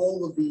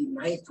 all of the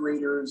 9th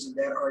graders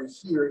that are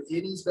here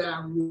in East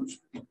Baton Rouge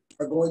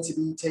are going to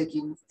be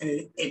taking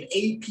an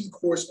AP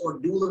course or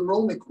dual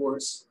enrollment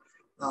course,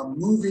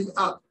 moving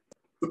up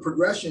the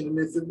progression. And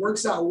if it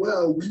works out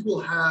well, we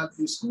will have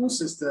a school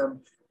system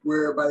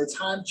where by the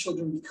time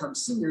children become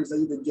seniors, they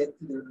either get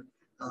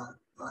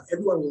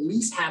everyone will at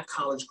least have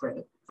college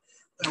credit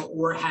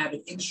or have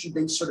an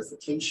industry-based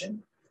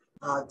certification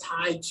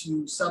tied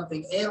to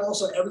something. And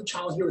also every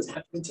child here has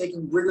been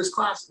taking rigorous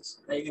classes,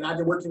 right? And I've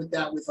been working with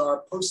that with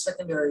our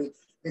post-secondary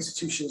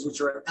institutions,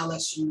 which are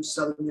LSU,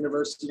 Southern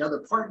University, and other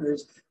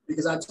partners,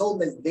 because I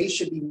told them that they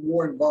should be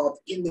more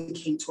involved in the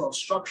K-12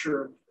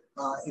 structure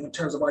in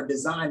terms of our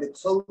design to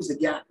close the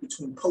gap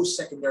between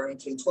post-secondary and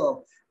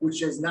K-12,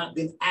 which has not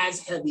been as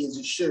heavy as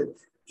it should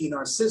in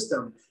our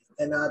system.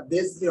 And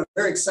this, you know,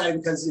 very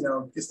excited because, you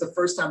know, it's the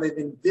first time they've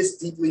been this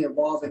deeply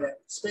involved in that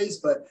space.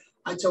 But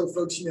I told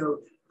folks, you know,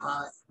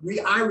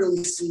 I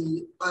really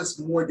see us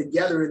more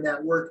together in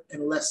that work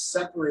and less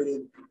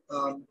separated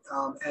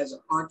as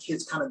our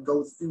kids kind of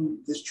go through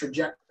this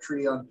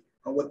trajectory on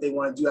what they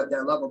want to do at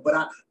that level.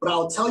 But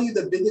I'll tell you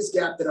the biggest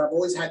gap that I've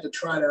always had to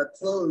try to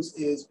close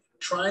is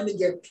trying to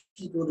get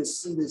people to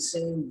see the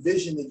same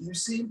vision that you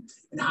see,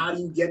 and how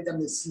do you get them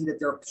to see that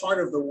they're part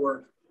of the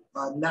work,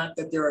 not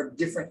that they're a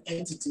different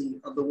entity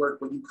of the work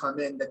when you come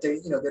in, that they,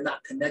 you know, they're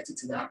not connected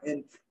to that.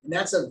 And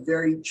that's a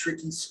very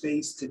tricky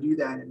space to do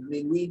that. And I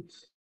mean, we,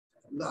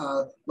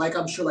 like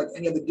I'm sure like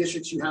any other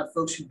districts, you have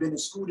folks who've been in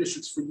school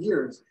districts for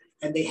years,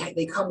 and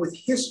they come with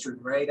history,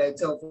 right? I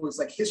tell folks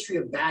like history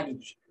of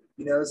baggage.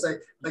 You know, it's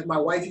like my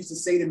wife used to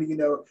say to me, you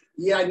know,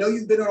 yeah, I know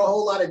you've been on a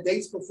whole lot of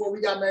dates before we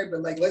got married,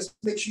 but like, let's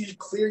make sure you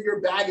clear your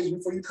baggage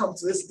before you come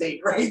to this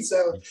date, right?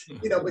 So,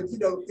 you know, but, you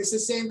know, it's the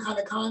same kind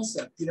of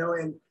concept, you know,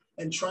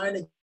 and trying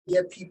to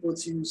get people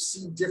to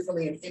see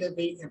differently and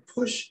innovate and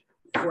push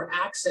for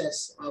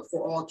access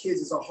for all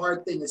kids is a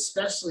hard thing,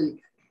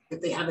 especially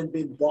if they haven't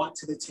been brought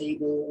to the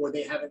table or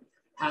they haven't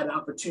had an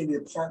opportunity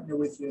to partner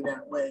with you in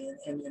that way.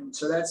 And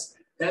so that's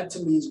that to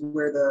me is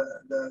where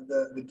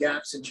the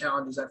gaps and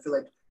challenges I feel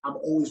like I'm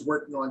always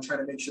working on, trying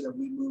to make sure that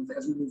we move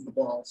the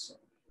ball. So.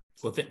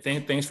 Well,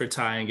 thanks for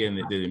tying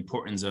in the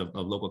importance of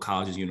local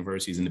colleges,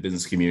 universities, and the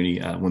business community.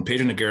 When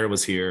Pedro Noguera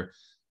was here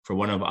for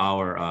one of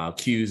our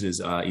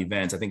Q's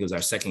events, I think it was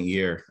our second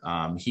year,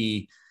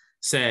 he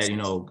said, you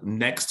know,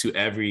 next to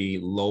every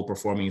low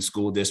performing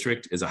school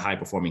district is a high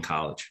performing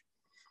college.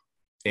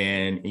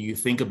 And you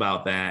think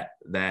about that,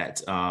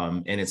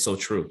 and it's so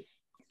true.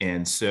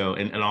 And so,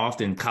 and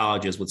often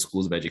colleges with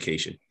schools of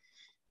education.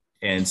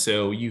 And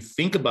so you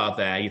think about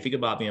that, you think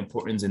about the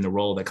importance and the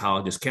role that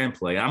colleges can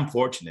play. I'm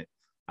fortunate.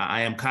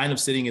 I am kind of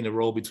sitting in the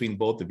role between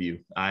both of you.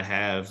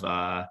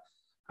 I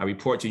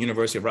report to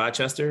University of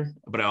Rochester,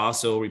 but I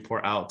also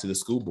report out to the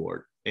school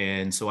board.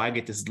 And so I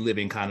get to live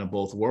in kind of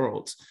both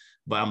worlds.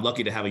 But I'm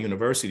lucky to have a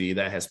university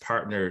that has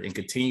partnered and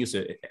continues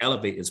to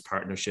elevate its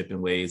partnership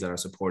in ways that are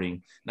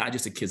supporting not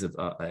just the kids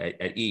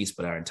at East,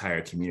 but our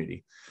entire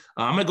community.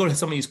 I'm going to go to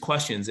some of these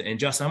questions, and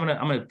Justin,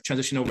 I'm going to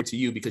transition over to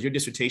you because your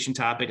dissertation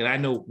topic, and I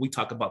know we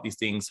talk about these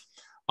things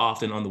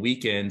often on the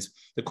weekends.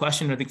 The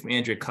question I think from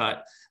Andrea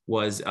Cutt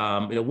was,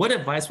 what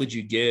advice would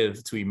you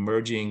give to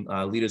emerging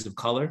leaders of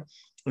color?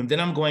 And then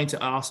I'm going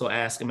to also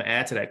add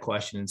to that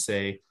question and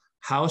say,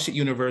 how should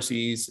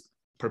universities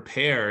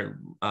prepare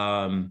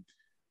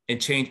and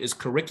change its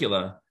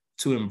curricula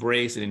to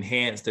embrace and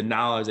enhance the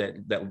knowledge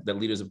that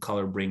leaders of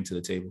color bring to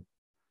the table?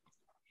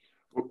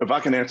 If I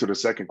can answer the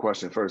second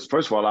question first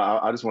of all,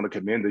 I just want to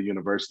commend the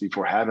university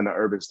for having an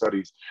urban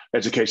studies,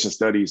 education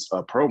studies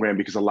program,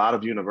 because a lot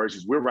of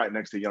universities, we're right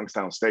next to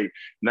Youngstown State.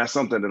 And that's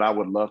something that I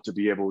would love to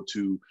be able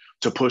to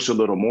push a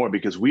little more,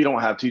 because we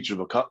don't have teachers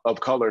of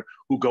color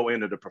who go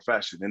into the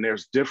profession. And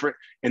there's different,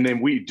 and then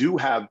we do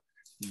have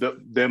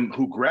them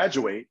who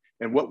graduate.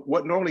 And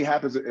what normally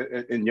happens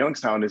in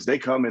Youngstown is they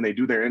come and they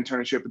do their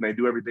internship and they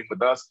do everything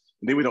with us,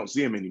 and then we don't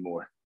see them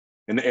anymore.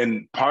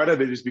 And part of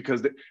it is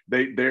because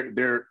they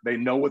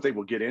know what they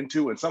will get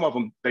into, and some of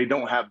them, they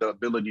don't have the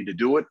ability to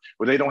do it,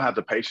 or they don't have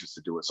the patience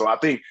to do it. So I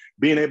think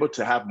being able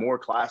to have more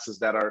classes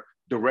that are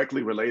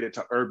directly related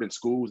to urban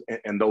schools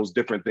and those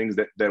different things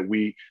that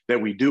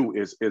we do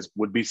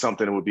would be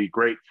something that would be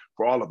great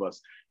for all of us.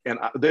 And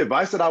the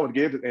advice that I would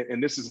give,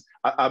 and this is,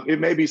 it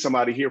may be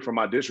somebody here from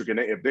my district, and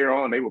if they're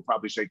on, they will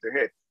probably shake their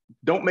head.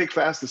 Don't make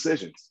fast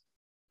decisions.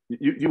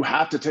 You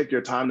have to take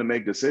your time to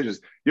make decisions.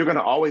 You're going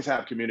to always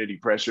have community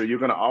pressure. You're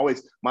going to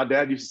always, my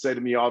dad used to say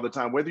to me all the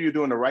time, whether you're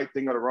doing the right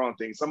thing or the wrong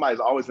thing, somebody's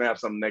always going to have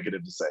something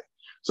negative to say.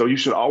 So you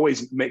should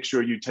always make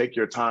sure you take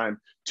your time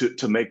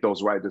to make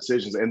those right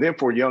decisions. And then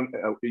for young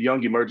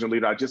emerging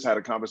leader, I just had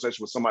a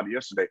conversation with somebody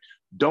yesterday.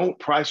 Don't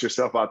price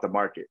yourself out the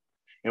market.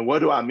 And what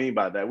do I mean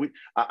by that?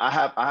 I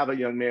have a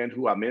young man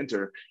who I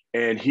mentor,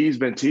 and he's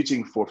been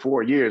teaching for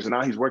 4 years, and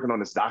now he's working on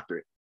his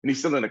doctorate, and he's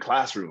still in the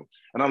classroom.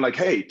 And I'm like,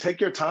 hey, take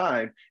your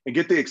time and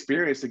get the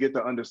experience to get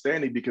the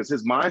understanding, because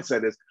his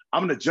mindset is,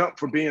 I'm going to jump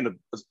from being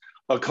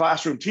a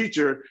classroom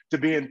teacher to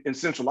being in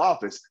central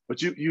office,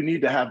 but you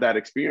need to have that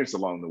experience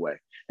along the way.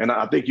 And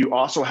I think you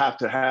also have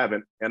to have,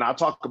 and I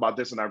talk about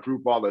this in our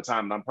group all the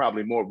time, and I'm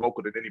probably more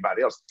vocal than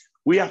anybody else,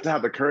 we have to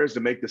have the courage to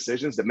make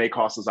decisions that may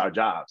cost us our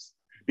jobs,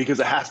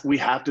 because we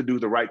have to do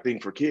the right thing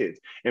for kids.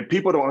 And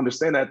people don't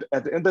understand that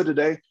at the end of the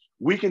day,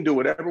 we can do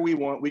whatever we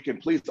want. We can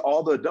please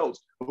all the adults,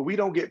 but we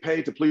don't get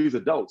paid to please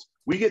adults.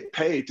 We get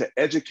paid to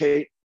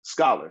educate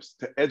scholars,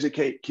 to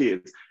educate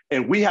kids.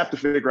 And we have to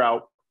figure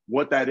out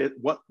what that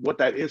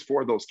is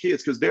for those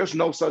kids, because there's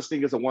no such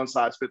thing as a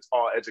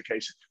one-size-fits-all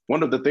education.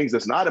 One of the things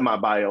that's not in my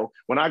bio,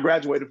 when I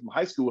graduated from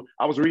high school,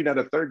 I was reading at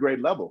a 3rd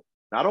grade level.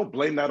 Now, I don't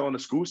blame that on the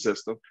school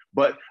system,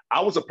 but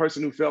I was a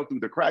person who fell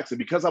through the cracks. And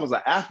because I was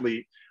an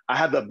athlete, I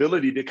had the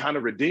ability to kind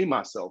of redeem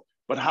myself.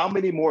 But how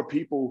many more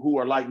people who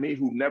are like me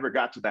who never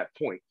got to that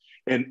point?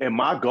 And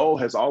my goal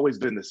has always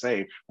been the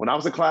same. When I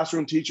was a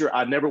classroom teacher,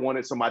 I never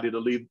wanted somebody to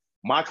leave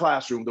my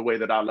classroom the way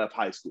that I left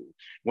high school.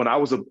 When I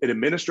was an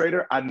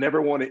administrator, I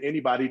never wanted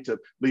anybody to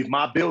leave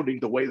my building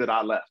the way that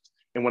I left.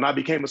 And when I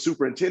became a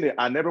superintendent,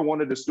 I never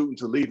wanted a student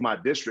to leave my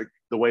district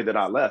the way that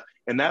I left.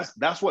 And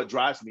that's what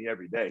drives me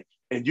every day.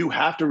 And you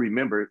have to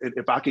remember,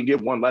 if I can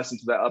give one lesson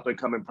to that up and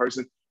coming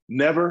person,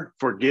 never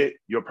forget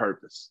your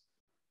purpose.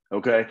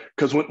 Okay,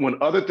 because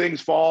when other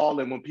things fall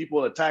and when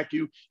people attack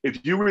you,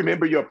 if you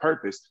remember your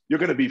purpose, you're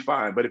going to be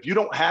fine. But if you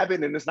don't have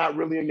it and it's not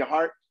really in your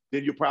heart,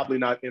 then you're probably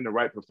not in the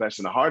right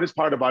profession. The hardest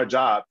part of our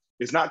job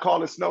is not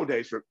calling snow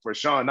days for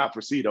Shaun, not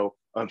for Sito,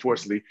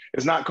 unfortunately.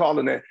 It's not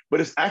calling that,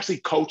 but it's actually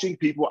coaching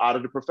people out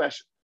of the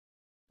profession.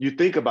 You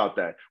think about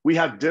that. We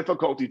have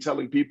difficulty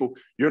telling people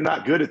you're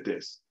not good at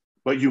this,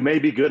 but you may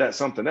be good at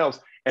something else.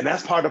 And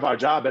that's part of our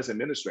job as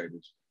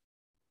administrators.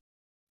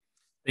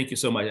 Thank you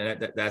so much.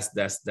 That's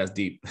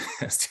deep.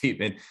 That's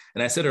deep. And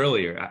I said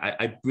earlier,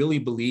 I really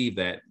believe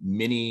that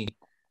many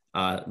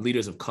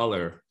leaders of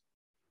color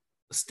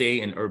stay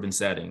in urban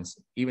settings,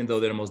 even though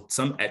they're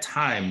at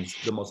times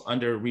the most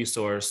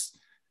under-resourced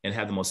and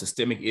have the most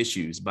systemic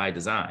issues by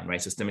design,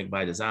 right? Systemic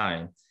by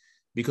design,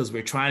 because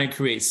we're trying to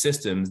create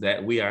systems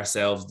that we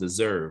ourselves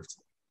deserved,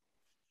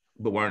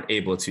 but weren't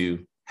able to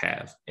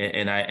have.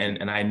 And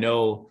I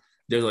know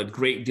there's a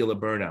great deal of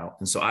burnout.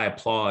 And so I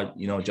applaud,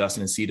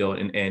 Justin and Sito,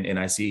 and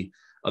I see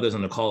others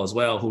on the call as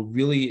well who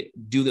really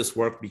do this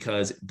work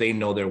because they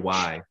know their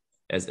why,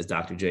 as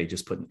Dr. J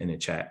just put in the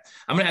chat.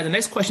 I'm going to add the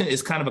next question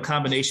is kind of a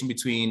combination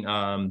between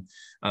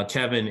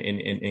Kevin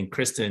and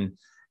Kristen.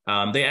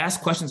 They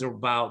asked questions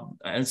about,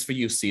 and it's for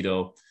you,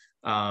 Sito,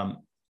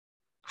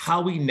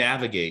 how we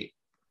navigate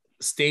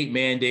state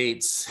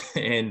mandates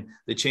and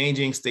the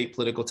changing state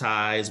political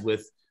ties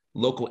with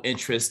local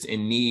interest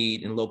and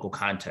need in local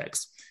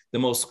context. The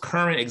most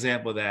current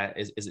example of that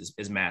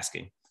is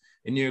masking.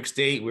 In New York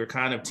State, we're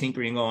kind of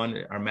tinkering on,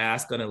 are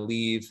masks going to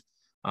leave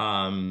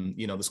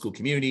the school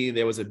community?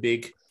 There was a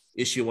big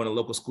issue in a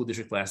local school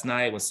district last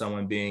night with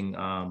someone being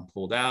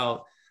pulled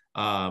out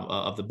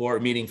of the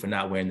board meeting for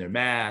not wearing their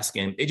mask.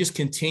 And it just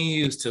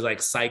continues to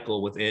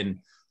cycle within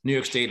New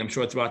York State, I'm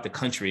sure throughout the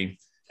country,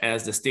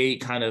 as the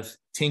state kind of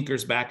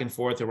tinkers back and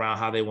forth around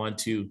how they want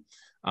to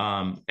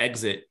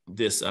exit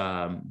this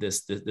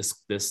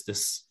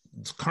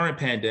current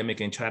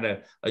pandemic and try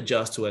to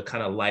adjust to a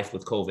kind of life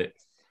with COVID.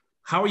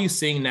 How are you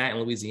seeing that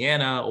in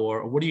Louisiana,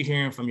 or what are you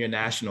hearing from your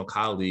national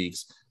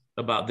colleagues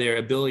about their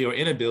ability or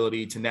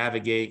inability to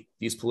navigate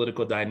these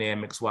political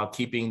dynamics while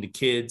keeping the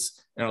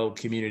kids in our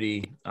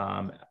community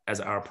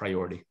as our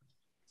priority?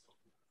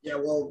 Yeah,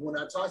 well, when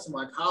I talk to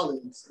my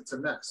colleagues, it's a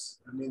mess.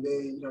 I mean,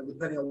 they,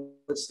 depending on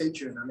what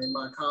state you're in. I mean,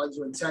 my colleagues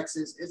are in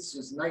Texas. It's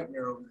just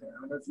nightmare over there. I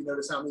don't know if you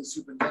notice how many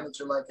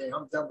superintendents are like, hey,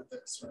 I'm done with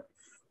this. Right?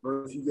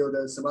 Or if you go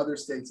to some other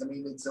states, I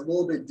mean, it's a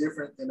little bit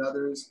different than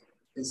others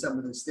in some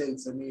of the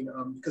states. I mean,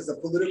 because the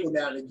political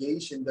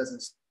navigation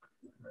doesn't,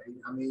 right?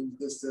 I mean,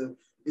 it's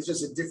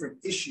just a different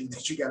issue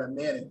that you got to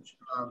manage.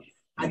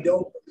 I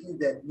don't believe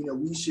that,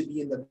 we should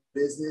be in the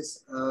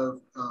business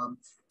of,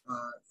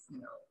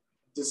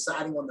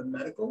 deciding on the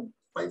medical,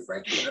 quite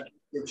frankly. I think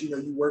that,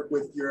 you work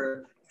with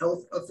your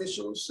health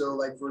officials. So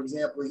like, for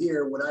example,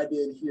 here, what I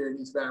did here in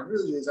East Baton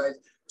Rouge is I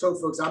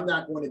told folks, I'm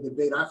not going to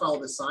debate. I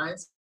follow the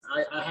science.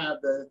 I have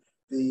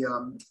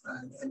an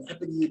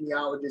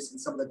epidemiologist and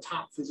some of the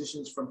top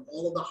physicians from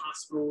all of the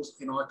hospitals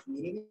in our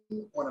community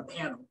on a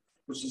panel,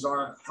 which is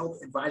our Health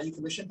Advisory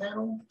Commission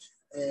panel.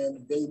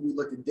 And we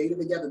look at data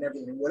together and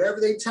everything. And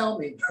whatever they tell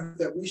me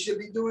that we should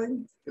be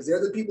doing, because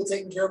they're the people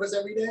taking care of us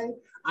every day,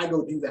 I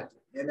go do that.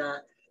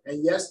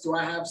 And yes, do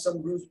I have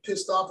some groups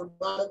pissed off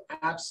about it?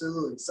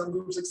 Absolutely. Some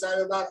groups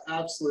excited about it?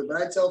 Absolutely.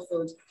 But I tell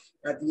folks,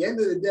 at the end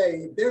of the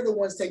day, if they're the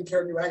ones taking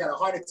care of me when I got a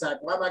heart attack,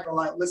 why am I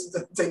going to listen to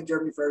them taking care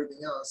of me for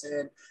everything else?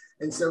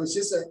 And so it's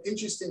just an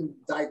interesting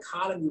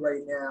dichotomy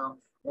right now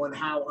on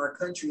how our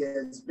country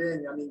has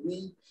been.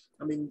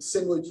 I mean,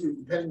 similar to you,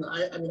 depending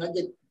on, I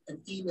get an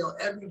email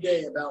every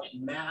day about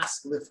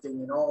mask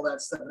lifting and all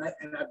that stuff.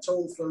 And I've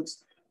told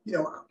folks,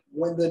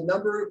 when the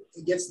number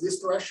gets this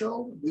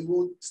threshold, we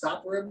will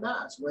stop wearing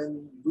masks.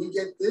 When we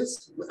get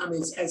this,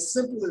 it's as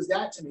simple as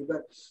that to me.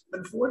 But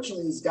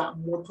unfortunately, it's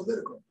gotten more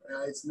political.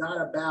 It's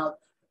not about,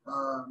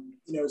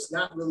 it's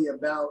not really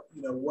about,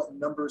 what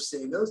numbers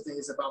say those things.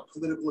 It's about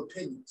political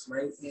opinions,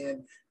 right?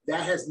 And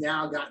that has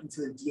now gotten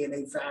to the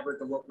DNA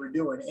fabric of what we're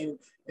doing.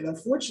 And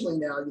unfortunately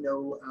now,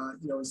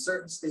 in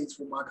certain states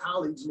with my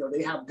colleagues,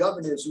 they have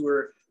governors who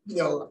are,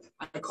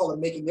 I call them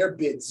making their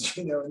bids,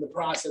 in the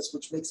process,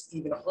 which makes it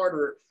even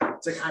harder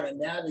to kind of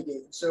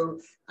navigate. So,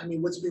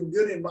 what's been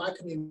good in my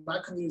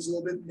community is a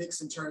little bit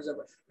mixed in terms of,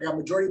 I got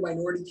majority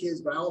minority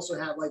kids, but I also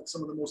have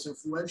some of the most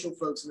influential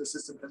folks in the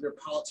system because they're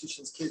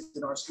politicians' kids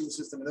in our school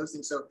system and those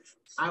things. So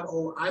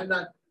I'm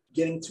not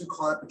getting too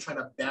caught up in trying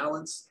to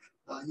balance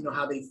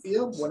how they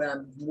feel, when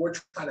I'm more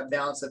trying to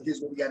balance of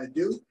here's what we got to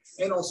do,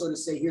 and also to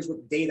say here's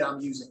what data I'm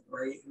using,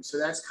 right? And so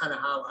that's kind of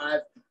how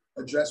I've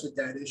addressed with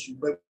that issue.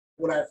 But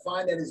what I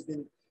find that has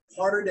been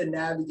harder to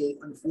navigate,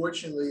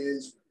 unfortunately,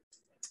 is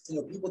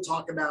people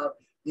talk about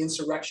the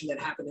insurrection that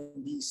happened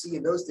in DC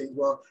and those things.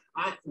 Well,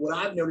 what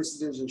I've noticed is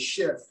there's a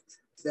shift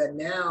that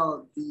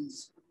now the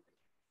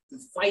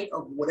fight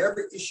of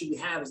whatever issue we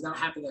have is now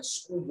happening at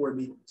school board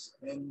meetings.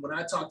 And when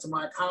I talk to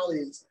my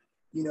colleagues,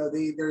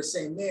 they're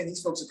saying, man,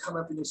 these folks are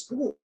coming up in the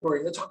school board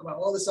and they're talking about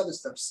all this other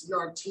stuff,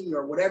 CRT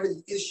or whatever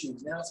the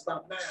issues. Now it's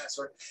about mass,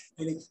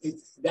 and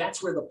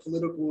that's where the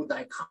political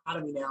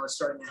dichotomy now is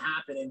starting to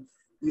happen. And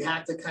you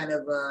have to kind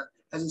of,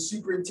 as a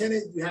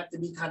superintendent, you have to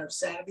be kind of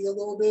savvy a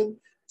little bit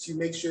to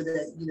make sure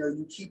that,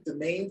 you keep the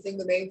main thing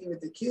with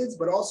the kids,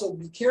 but also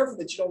be careful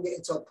that you don't get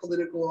into a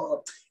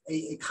political,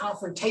 a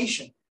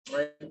confrontation,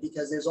 right?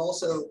 Because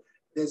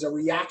there's a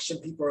reaction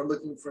people are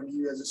looking from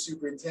you as a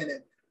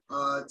superintendent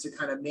to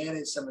kind of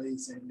manage some of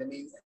these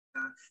things.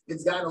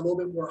 It's gotten a little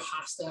bit more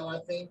hostile, I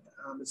think,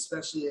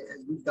 especially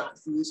as we've gotten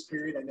through this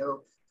period. I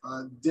know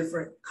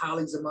different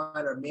colleagues of mine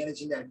are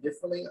managing that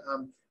differently.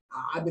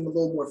 I've been a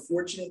little more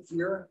fortunate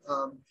here,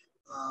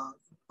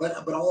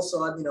 but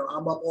also,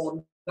 I'm up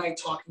all night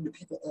talking to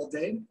people all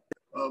day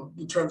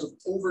in terms of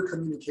over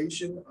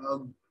communication.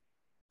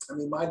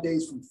 My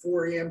days from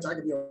 4 a.m. to I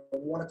could be on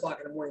 1 o'clock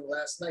in the morning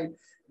last night.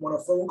 I'm on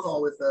a phone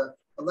call with a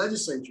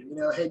legislature,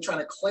 hey, trying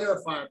to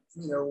clarify,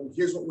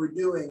 here's what we're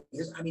doing.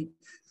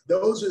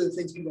 those are the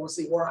things people don't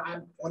see. Or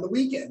I'm on the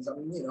weekends. I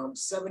mean, I'm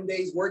 7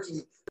 days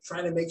working,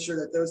 trying to make sure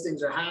that those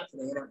things are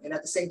happening. And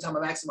at the same time,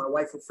 I'm asking my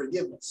wife for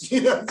forgiveness. So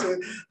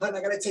I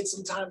got to take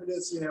some time for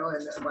this,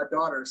 and my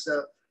daughter.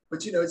 So,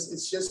 but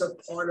it's just a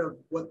part of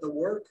what the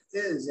work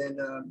is. And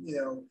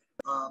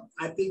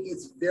I think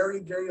it's very,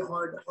 very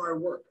hard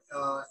work.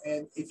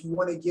 And if you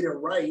want to get it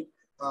right,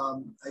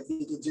 I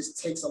think it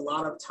just takes a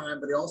lot of time,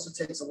 but it also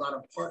takes a lot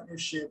of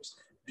partnerships,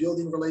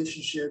 building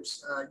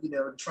relationships,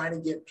 trying to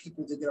get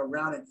people to get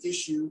around an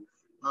issue.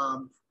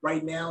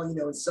 Right now,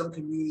 in some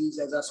communities,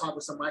 as I talk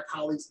with some of my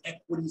colleagues,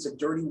 equity is a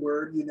dirty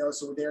word,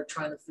 so they're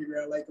trying to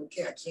figure out like,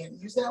 okay, I can't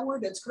use that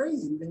word. That's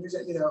crazy. You can use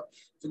that,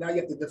 so now you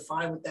have to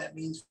define what that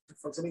means for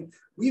folks. I mean,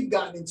 we've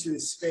gotten into a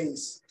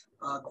space,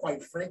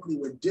 quite frankly,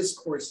 where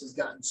discourse has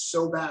gotten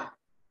so bad,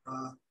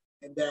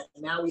 and that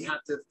now we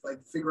have to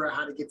figure out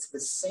how to get to the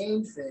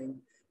same thing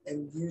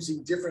and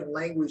using different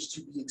language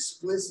to be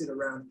explicit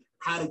around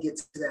how to get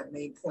to that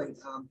main point.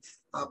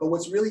 But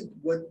what's really,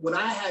 what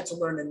I had to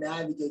learn to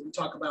navigate, we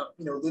talk about,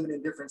 living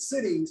in different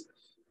cities,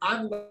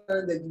 I've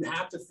learned that you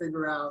have to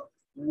figure out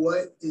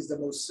what is the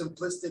most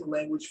simplistic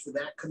language for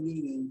that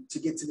community to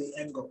get to the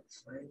end goal,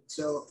 right?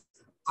 So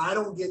I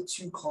don't get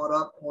too caught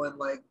up on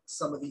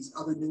some of these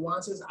other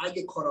nuances. I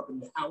get caught up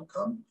in the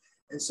outcome.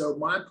 And so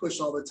my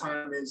push all the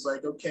time is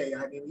okay,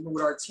 I mean, even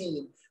with our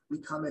team, we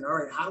come in, all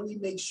right, how do we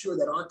make sure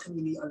that our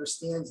community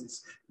understands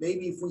this?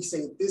 Maybe if we say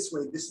it this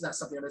way, this is not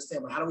something I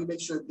understand, but how do we make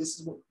sure this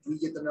is what we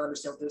get them to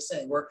understand what they're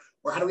saying? Or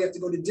how do we have to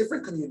go to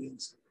different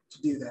communities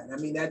to do that? I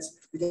mean,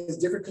 that's because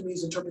different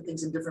communities interpret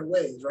things in different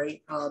ways,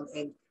 right?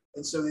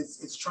 And so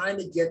it's trying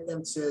to get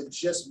them to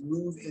just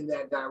move in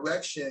that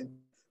direction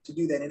to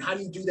do that. And how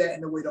do you do that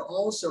in a way to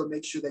also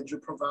make sure that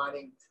you're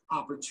providing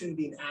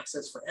opportunity and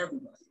access for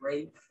everybody,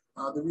 right?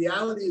 The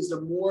reality is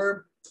the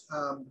more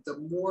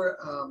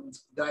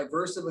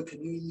diverse of a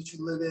community that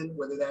you live in,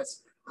 whether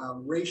that's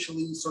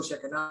racially,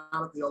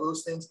 socioeconomically, all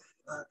those things,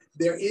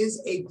 there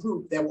is a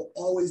group that will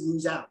always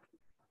lose out,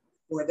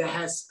 or that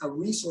has a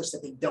resource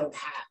that they don't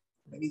have.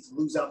 They need to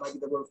lose out might be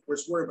the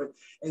worst word,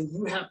 and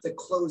you have to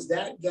close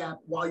that gap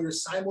while you're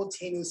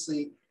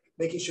simultaneously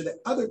making sure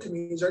that other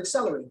communities are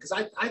accelerating. Because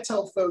I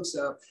tell folks,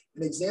 an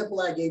example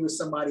I gave with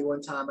somebody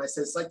one time, I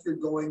said, it's like you're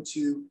going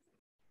to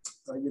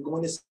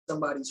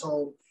somebody's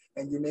home,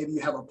 and maybe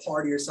you have a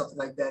party or something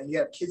like that, and you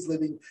have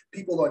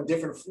people on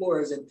different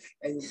floors, and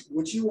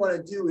what you want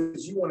to do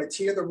is you want to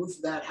tear the roof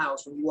of that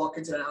house when you walk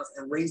into the house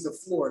and raise the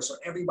floor, so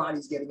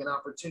everybody's getting an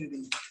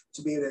opportunity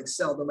to be able to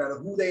excel, no matter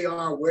who they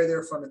are, where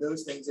they're from, and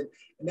those things. And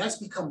that's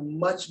become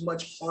much,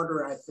 much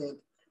harder, I think,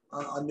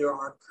 under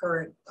our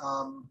current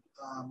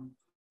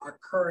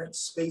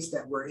space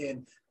that we're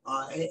in.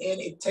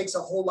 And it takes a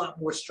whole lot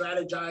more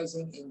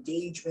strategizing,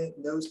 engagement,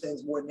 and those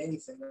things more than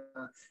anything.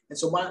 And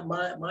so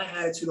my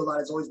attitude a lot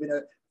has always been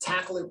to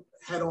tackle it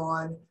head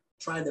on,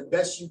 try the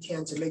best you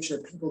can to make sure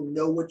that people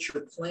know what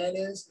your plan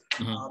is.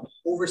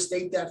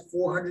 Overstate that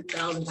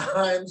 400,000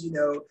 times,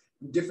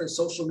 different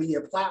social media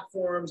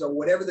platforms or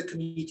whatever the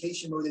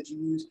communication mode that you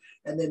use,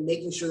 and then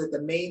making sure that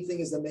the main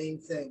thing is the main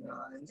thing,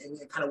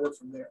 and kind of work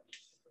from there.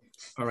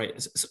 All right.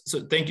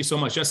 So thank you so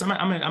much. Jess, I'm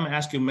gonna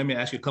ask you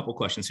a couple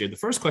questions here. The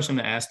first question I'm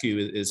gonna ask you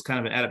is kind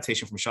of an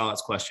adaptation from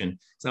Charlotte's question.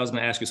 So I was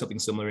gonna ask you something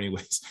similar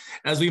anyways.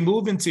 As we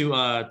move into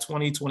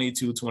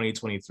 2022,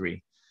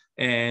 2023,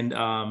 and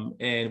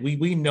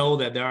we know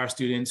that there are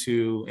students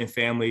and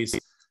families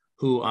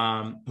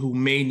who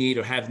may need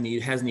or has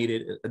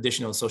needed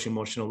additional social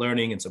emotional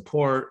learning and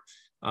support,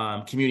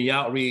 community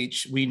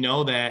outreach. We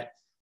know that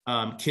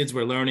kids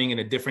were learning in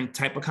a different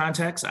type of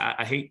context.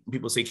 I hate when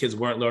people say kids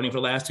weren't learning for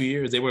the last 2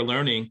 years. They were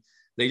learning.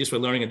 They just were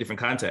learning in different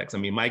contexts. I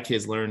mean, my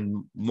kids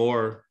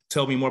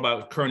tell me more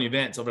about current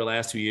events over the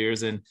last 2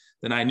 years than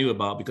I knew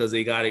about, because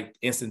they got it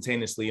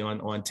instantaneously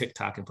on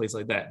TikTok and places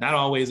like that. Not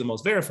always the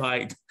most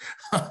verified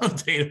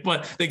data,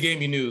 but they gave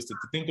me news to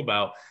think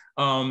about.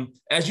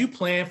 As you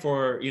plan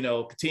for,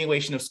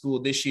 continuation of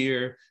school this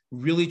year,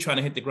 really trying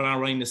to hit the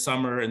ground running this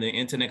summer and then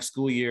into next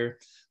school year,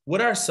 what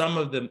are some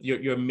of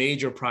your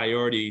major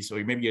priorities,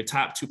 or maybe your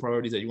top 2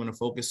 priorities that you want to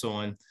focus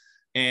on?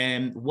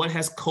 And what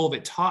has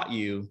COVID taught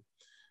you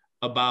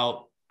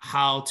about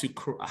how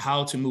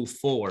to move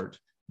forward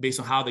based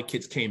on how the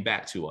kids came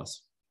back to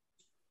us?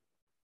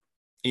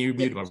 And you're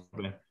muted, my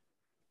friend.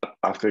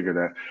 I figured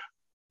that.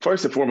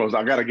 First and foremost,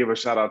 I got to give a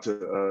shout out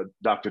to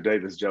Dr.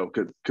 Davis, Joe,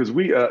 because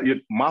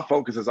my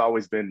focus has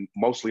always been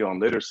mostly on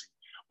literacy.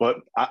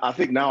 But I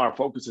think now our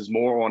focus is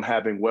more on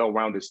having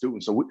well-rounded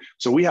students.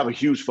 So we have a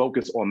huge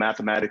focus on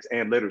mathematics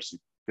and literacy,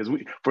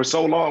 because for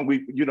so long,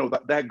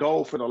 that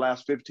goal for the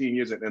last 15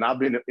 years, and I've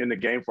been in the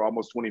game for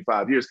almost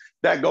 25 years,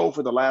 that goal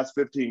for the last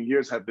 15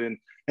 years have been,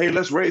 hey,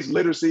 let's raise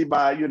literacy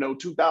by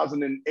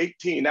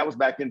 2018. That was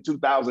back in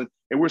 2000,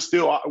 and we're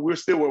still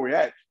where we're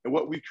at. And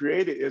what we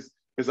created is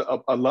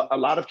a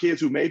lot of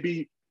kids who may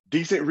be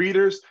decent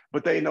readers,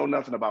 but they know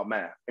nothing about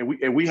math.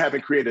 And we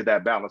haven't created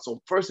that balance.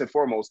 So first and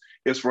foremost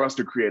is for us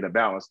to create a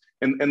balance.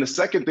 And the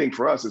second thing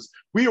for us is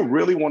we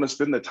really want to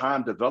spend the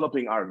time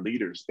developing our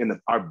leaders and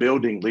our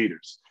building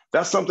leaders.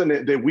 That's something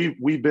that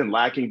we've been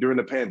lacking during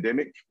the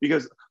pandemic,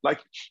 because like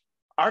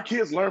our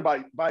kids learn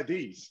by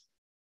these.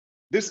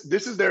 This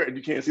is their,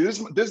 you can't see, this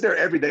is their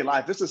everyday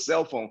life. This is a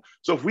cell phone.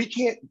 So if we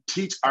can't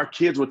teach our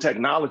kids with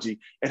technology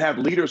and have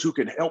leaders who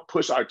can help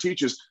push our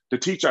teachers to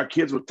teach our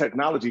kids with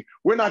technology,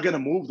 we're not going to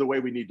move the way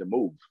we need to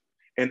move.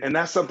 And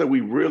that's something we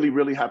really,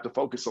 really have to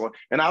focus on.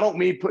 And I don't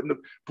mean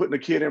putting the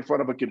kid in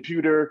front of a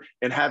computer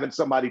and having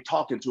somebody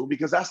talking to him,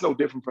 because that's no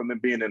different from them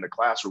being in the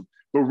classroom,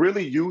 but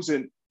really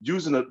using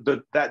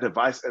that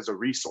device as a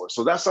resource.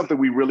 So that's something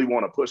we really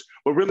want to push,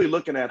 but really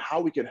looking at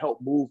how we can help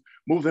move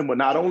them with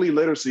not only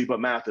literacy, but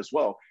math as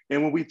well.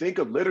 And when we think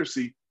of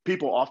literacy,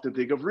 people often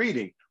think of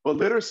reading, but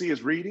literacy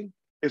is reading,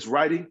 it's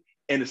writing,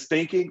 and it's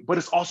thinking, but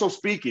it's also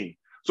speaking.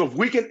 So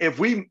if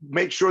we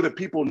make sure that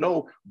people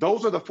know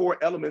those are the 4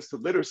 elements to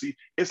literacy,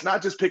 it's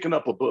not just picking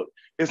up a book.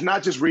 It's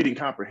not just reading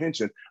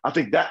comprehension. I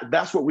think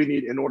that's what we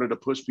need in order to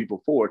push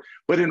people forward.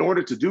 But in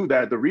order to do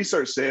that, the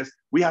research says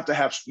we have to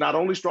have not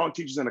only strong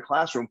teachers in the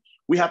classroom,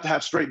 we have to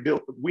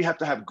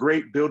have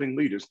great building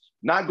leaders,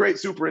 not great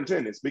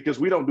superintendents, because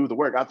we don't do the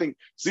work. I think,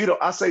 Sito,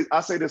 I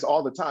say this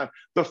all the time.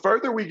 The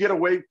further we get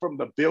away from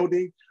the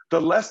building,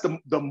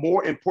 the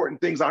more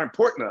important things are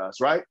important to us,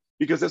 right?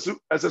 Because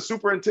as a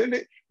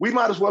superintendent, we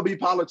might as well be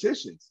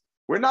politicians.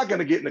 We're not going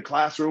to get in the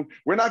classroom.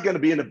 We're not going to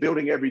be in the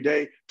building every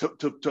day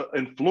to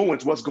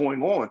influence what's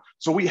going on.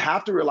 So we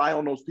have to rely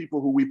on those people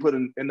who we put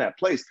in that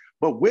place.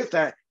 But with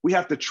that, we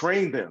have to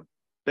train them.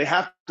 They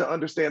have to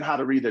understand how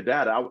to read the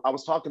data. I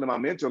was talking to my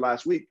mentor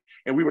last week,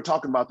 and we were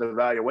talking about the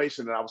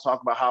evaluation, and I was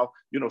talking about how,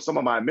 some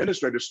of my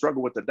administrators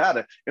struggle with the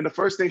data. And the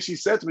first thing she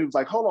said to me was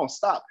like, hold on,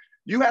 stop.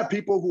 You have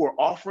people who are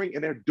offering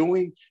and they're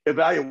doing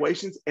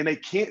evaluations, and they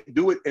can't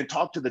do it and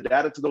talk to the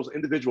data to those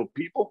individual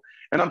people.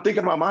 And I'm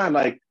thinking in my mind,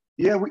 like,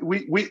 yeah,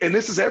 we and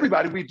this is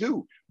everybody, we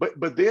do.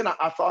 But then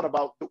I thought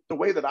about the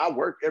way that I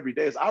work every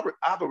day is I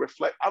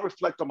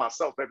reflect on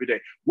myself every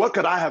day. What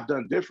could I have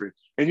done different?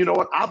 And you know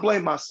what? I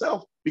blame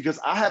myself because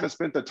I haven't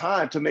spent the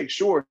time to make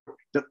sure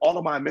that all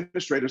of my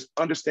administrators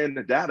understand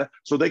the data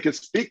so they can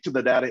speak to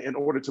the data in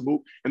order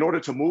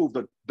to move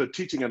the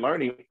teaching and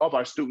learning of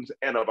our students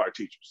and of our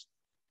teachers.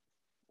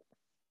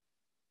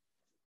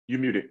 You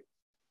muted.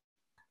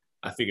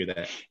 I figured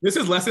that. This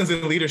is lessons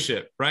in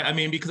leadership, right? I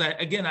mean, because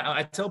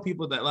I tell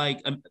people that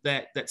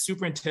that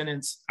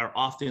superintendents are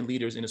often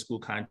leaders in a school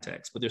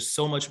context, but there's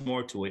so much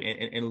more to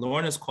it. And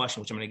Lorna's question,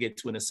 which I'm going to get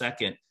to in a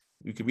second,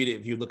 you can read it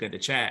if you look at the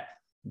chat,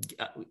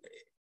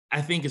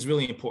 I think is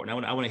really important.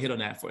 I want to hit on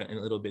that for in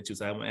a little bit too.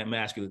 So I'm going to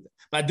ask you,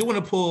 but I do want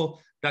to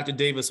pull Dr.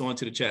 Davis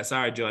onto the chat.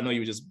 Sorry, Joe, I know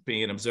you were just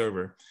being an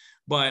observer,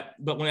 but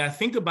when I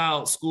think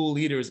about school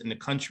leaders in the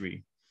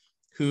country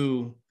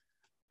who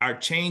are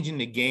changing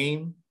the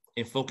game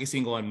and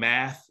focusing on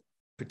math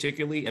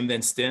particularly, and then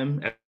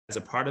STEM as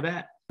a part of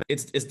that,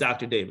 it's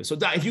Dr. Davis. So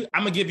Doc, I'm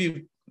gonna give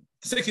you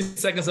 60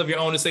 seconds of your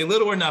own to say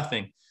little or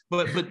nothing,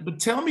 but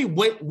tell me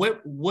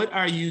what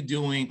are you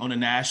doing on a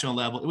national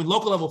level,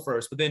 local level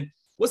first, but then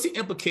what's the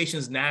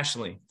implications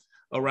nationally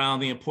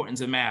around the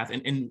importance of math?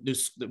 And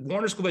the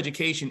Warner School of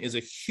Education is a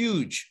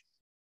huge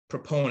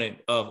proponent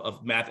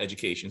of math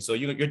education. So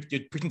you're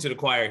preaching to the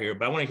choir here,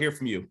 but I want to hear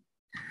from you.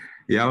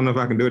 Yeah, I don't know if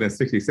I can do it in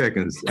 60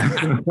 seconds.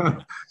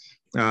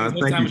 As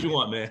much time as you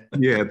want, man.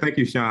 Yeah, thank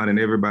you, Shaun, and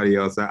everybody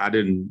else.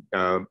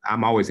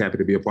 I'm always happy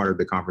to be a part of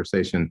the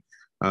conversation.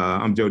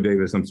 I'm Joe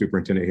Davis. I'm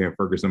superintendent here in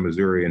Ferguson,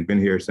 Missouri, and been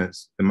here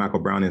since the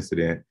Michael Brown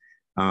incident.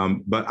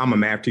 But I'm a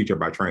math teacher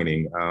by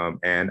training.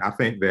 And I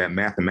think that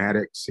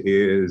mathematics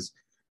is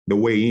the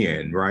way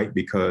in, right?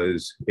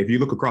 Because if you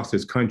look across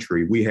this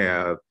country, we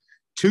have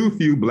too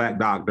few Black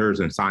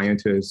doctors and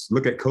scientists.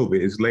 Look at COVID.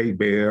 It's laid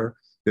bare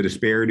the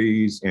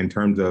disparities in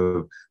terms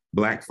of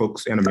Black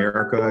folks in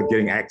America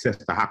getting access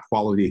to high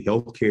quality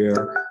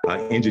healthcare,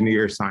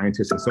 engineers,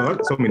 scientists, and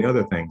so many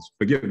other things.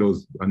 Forget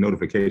those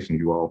notifications,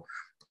 you all.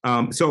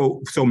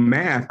 So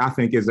math, I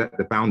think, is at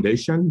the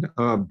foundation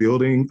of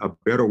building a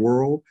better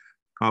world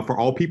for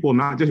all people,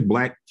 not just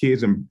Black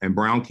kids and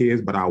brown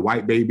kids, but our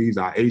white babies,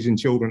 our Asian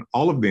children,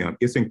 all of them.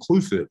 It's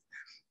inclusive.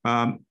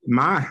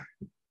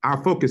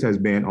 Our focus has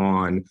been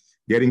on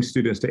getting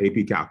students to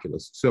AP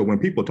Calculus. So when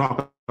people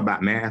talk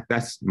about math,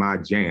 that's my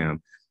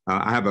jam.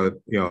 I have a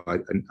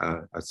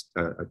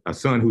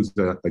son who's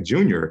a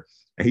junior,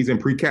 and he's in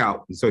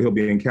pre-calc, so he'll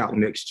be in calc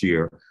next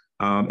year.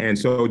 And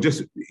so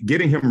just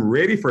getting him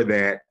ready for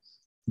that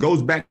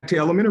goes back to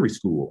elementary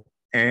school.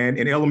 And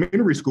in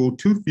elementary school,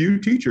 too few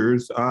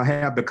teachers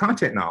have the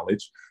content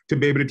knowledge to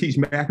be able to teach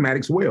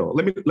mathematics well.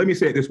 Let me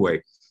say it this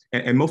way,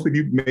 and most of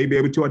you may be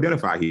able to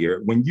identify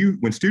here.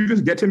 When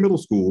students get to middle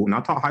school, and I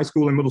taught high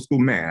school and middle school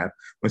math,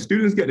 when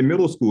students get to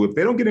middle school, if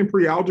they don't get in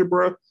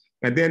pre-algebra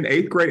and then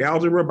 8th grade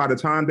algebra, by the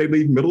time they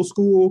leave middle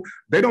school,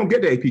 they don't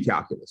get to AP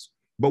Calculus.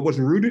 But what's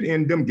rooted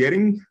in them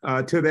getting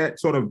to that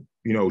sort of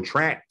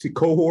track to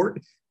cohort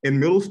in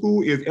middle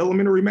school is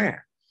elementary math.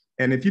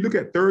 And if you look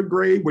at 3rd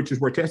grade, which is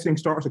where testing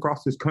starts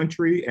across this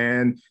country,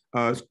 and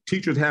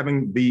teachers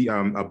having the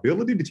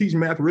ability to teach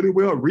math really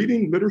well,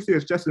 reading literacy,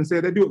 as Justin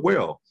said, they do it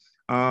well.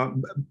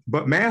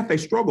 But math, they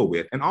struggle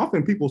with. And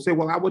often people say,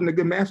 well, I wasn't a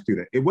good math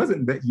student. It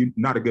wasn't that you're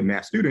not a good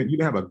math student. You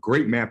didn't have a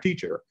great math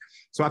teacher.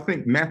 So I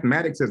think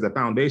mathematics is the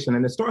foundation,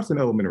 and it starts in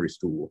elementary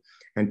school.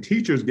 And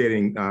teachers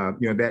getting,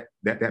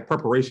 that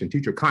preparation,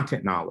 teacher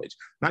content knowledge,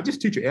 not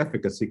just teacher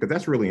efficacy, because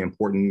that's really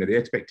important. The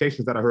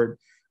expectations that I heard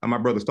my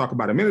brothers talk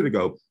about a minute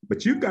ago,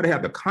 but you've got to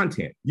have the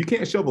content. You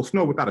can't shovel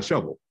snow without a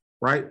shovel,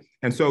 right?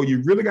 And so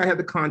you really got to have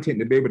the content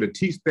to be able to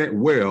teach that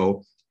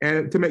well,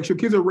 and to make sure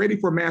kids are ready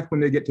for math when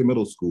they get to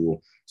middle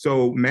school.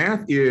 So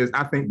math is,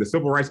 I think, the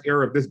civil rights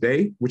era of this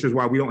day, which is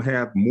why we don't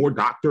have more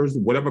doctors,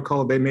 whatever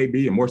color they may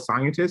be, and more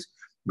scientists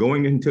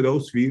going into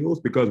those fields,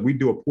 because we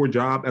do a poor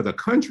job as a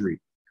country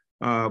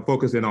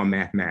focusing on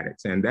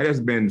mathematics. And that has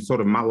been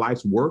sort of my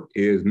life's work,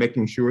 is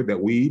making sure that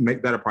we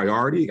make that a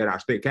priority at our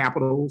state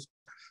capitals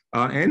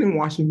and in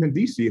Washington,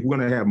 D.C., if we're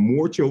going to have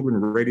more children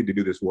ready to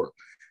do this work.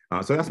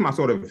 So that's my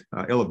sort of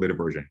elevator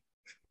version.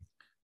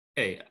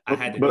 Hey, I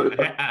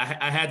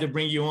had to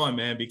bring you on,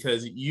 man,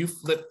 because you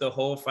flipped the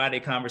whole Friday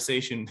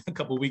conversation a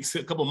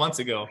couple months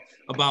ago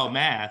about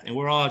math, and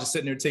we're all just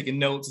sitting there taking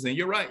notes and saying,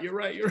 "You're right.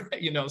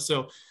 You know,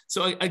 so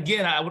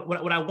again,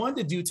 what I wanted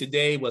to do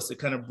today was to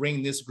kind of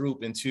bring this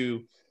group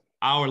into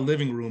our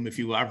living room, if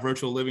you will, our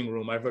virtual living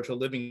room, our virtual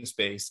living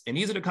space, and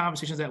these are the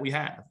conversations that we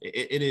have.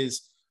 It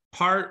is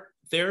part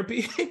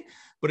therapy,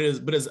 but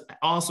it is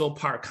also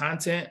part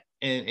content,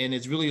 and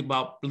it's really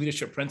about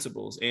leadership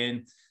principles,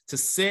 and to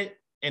sit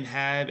and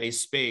have a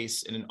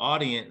space and an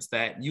audience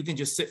that you can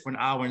just sit for an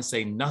hour and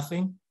say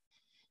nothing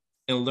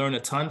and learn a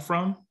ton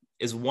from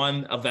is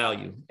one of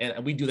value.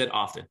 And we do that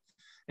often.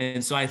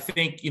 And so I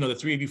think, the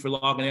three of you for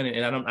logging in,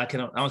 and I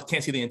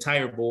can't see the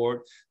entire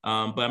board,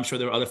 but I'm sure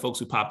there are other folks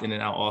who popped in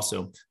and out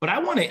also. But I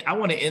want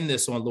to end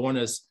this on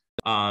Lorna's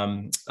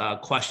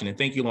question. And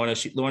thank you, Lorna.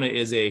 Lorna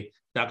is a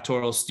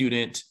doctoral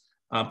student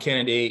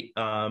candidate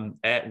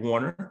at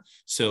Warner.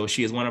 So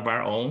she is one of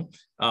our own.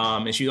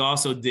 And she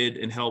also did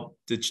and helped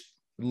to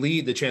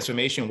lead the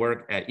transformation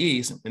work at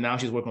East, and now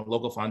she's working with a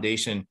local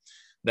foundation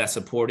that's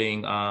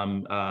supporting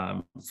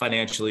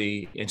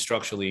financially and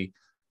structurally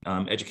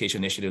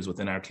education initiatives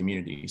within our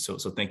community. So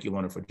thank you,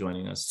 Lorna, for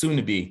joining us. Soon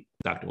to be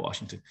Dr.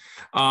 Washington.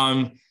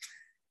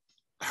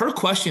 Her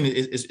question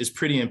is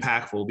pretty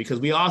impactful, because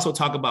we also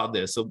talk about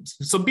this.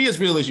 So be as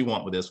real as you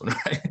want with this one,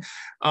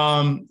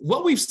 right?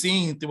 What we've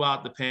seen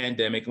throughout the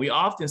pandemic, and we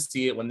often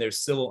see it when there's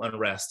civil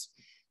unrest,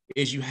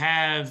 is you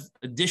have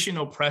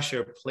additional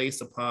pressure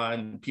placed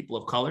upon people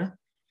of color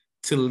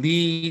to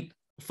lead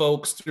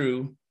folks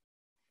through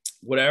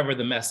whatever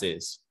the mess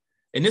is.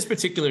 In this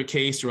particular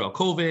case, throughout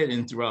COVID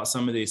and throughout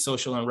some of the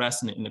social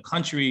unrest in the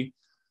country,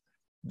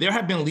 there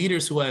have been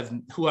leaders who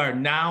are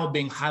now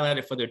being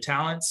highlighted for their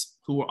talents,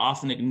 who were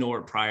often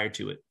ignored prior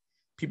to it.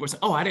 People are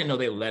saying, "Oh, I didn't know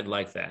they led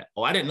like that.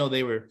 Oh, I didn't know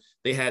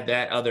they had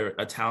that other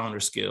a talent or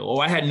skill. Oh,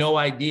 I had no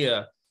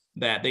idea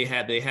that they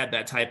had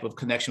that type of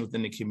connection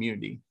within the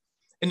community."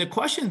 And the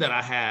question that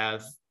I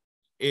have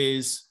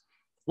is,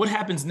 what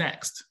happens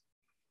next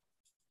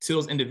to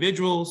those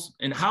individuals,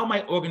 and how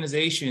might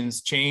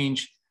organizations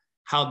change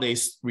how they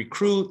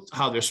recruit,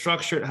 how they're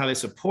structured, how they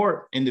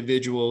support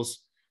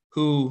individuals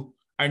who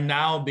are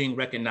now being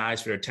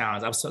recognized for their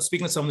talents? I was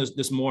speaking to someone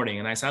this morning,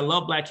 and I said, I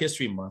love Black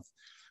History Month,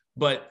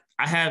 but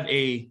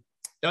it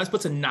always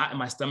puts a knot in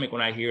my stomach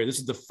when I hear this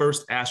is the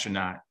first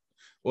astronaut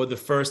or the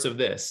first of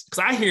this, because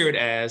I hear it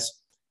as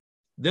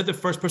they're the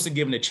first person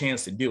given a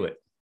chance to do it.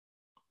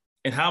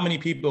 And how many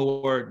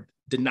people were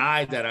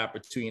denied that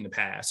opportunity in the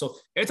past? So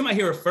every time I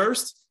hear it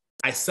first,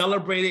 I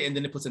celebrate it, and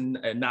then it puts a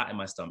knot in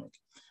my stomach,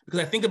 because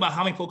I think about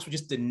how many folks were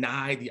just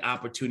denied the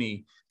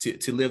opportunity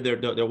to live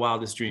their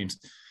wildest dreams.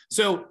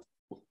 So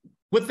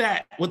with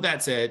that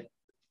said,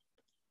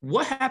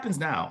 what happens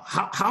now?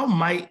 How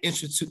might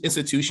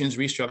institutions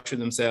restructure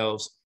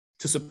themselves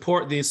to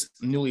support this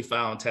newly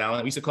found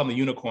talent? We used to call them the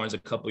unicorns a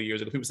couple of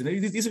years ago. People said,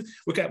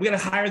 we got to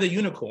hire the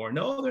unicorn.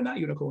 No, they're not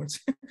unicorns.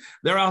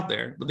 They're out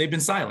there, but they've been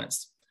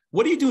silenced.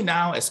 What do you do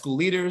now as school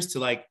leaders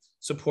to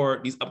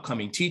support these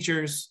upcoming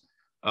teachers,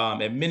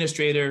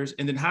 administrators?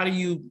 And then how do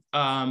you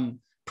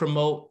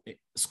promote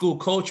school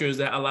cultures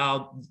that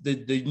allow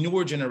the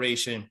newer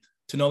generation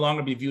to no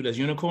longer be viewed as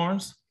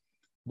unicorns,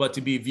 but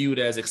to be viewed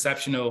as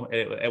exceptional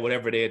at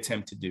whatever they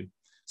attempt to do?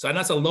 So I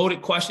know it's a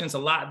loaded question. It's a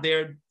lot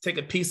there. Take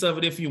a piece of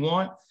it if you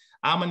want.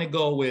 I'm going to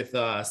go with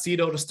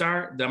Sito to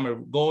start. Then I'm going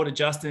to go to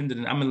Justin. Then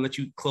I'm going to let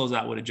you close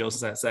out with it, Joe,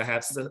 since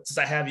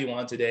I have you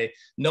on today.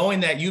 Knowing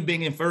that you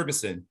being in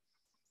Ferguson,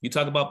 you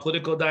talk about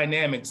political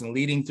dynamics and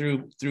leading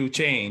through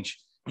change.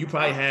 You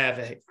probably have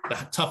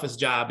the toughest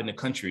job in the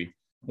country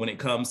when it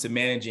comes to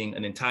managing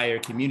an entire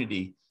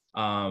community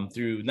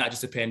through not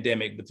just a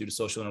pandemic, but through the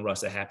social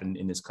unrest that happened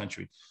in this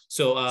country.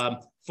 So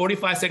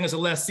 45 seconds or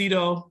less,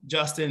 Sito,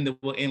 Justin, then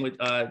we'll end with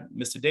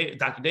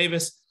Dr.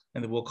 Davis,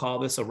 and then we'll call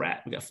this a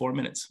wrap. We got 4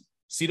 minutes.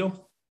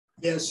 Sito?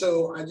 Yeah,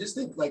 so I just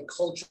think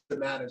culture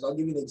matters. I'll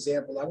give you an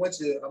example. I went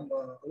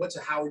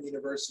to Howard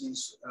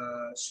University's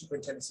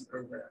superintendency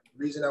program.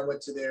 The reason I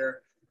went to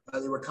there,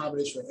 they were a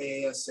combination with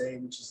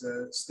AASA, which is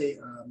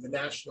the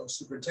national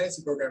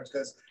superintendency program,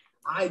 because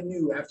I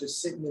knew after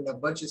sitting in a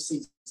bunch of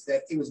seats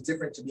that it was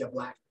different to be a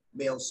Black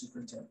male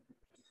superintendent.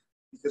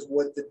 Because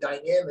what the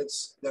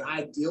dynamics that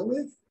I deal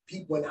with,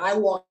 people, when I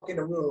walk in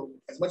a room,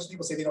 as much as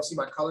people say they don't see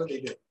my color,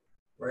 they do,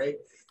 right?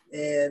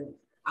 And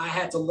I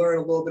had to learn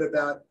a little bit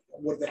about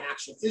what the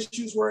actual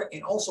issues were,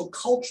 and also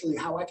culturally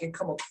how I can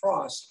come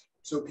across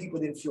so people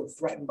didn't feel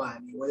threatened by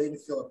me or they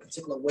didn't feel a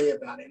particular way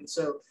about it. And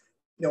so,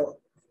 you know,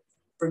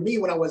 for me,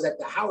 when I was at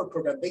the Howard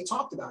program, they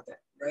talked about that,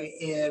 right?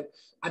 And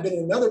I've been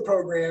in another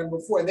program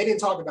before, and they didn't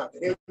talk about that.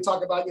 They would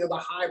talk about, you know, the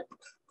high,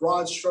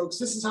 broad strokes.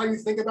 This is how you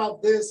think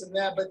about this and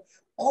that, but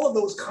all of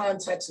those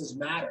contexts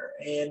matter.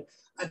 And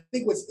I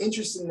think what's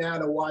interesting now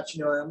to watch,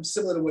 you know, I'm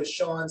similar to what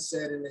Shaun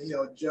said, and, you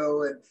know,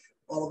 Joe and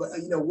all of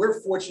it, you know,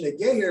 we're fortunate to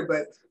get here,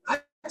 but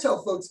I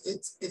tell folks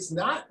it's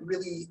not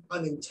really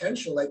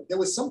unintentional. Like there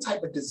was some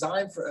type of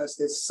design for us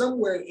that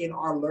somewhere in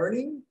our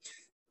learning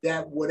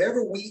that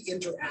whatever we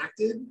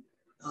interacted,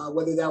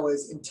 whether that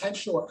was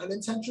intentional or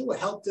unintentional,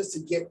 helped us to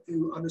get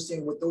through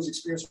understanding what those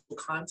experiential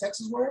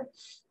contexts were,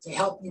 to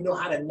help you know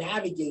how to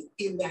navigate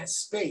in that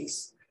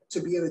space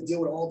to be able to deal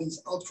with all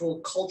these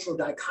cultural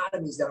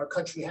dichotomies that our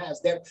country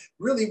has that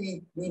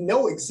really we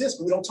know exist,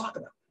 but we don't talk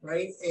about,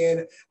 right?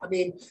 And I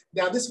mean,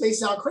 now this may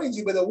sound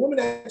crazy, but the woman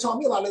that taught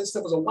me a lot of this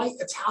stuff was a white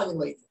Italian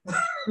lady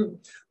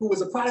who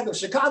was a product of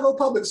Chicago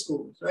public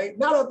schools, right?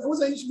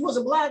 She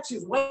wasn't Black, she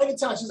was white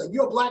Italian. She's like,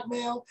 you're a Black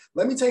male,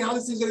 let me tell you how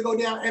this thing's gonna go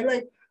down. And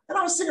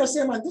I was sitting there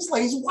saying, like, this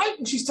lady's white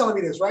and she's telling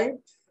me this, right?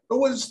 But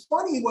what was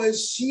funny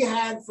was she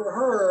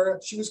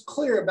was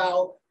clear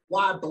about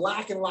why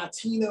Black and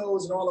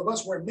Latinos and all of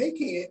us weren't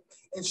making it.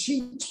 And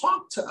she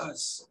talked to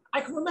us.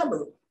 I can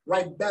remember,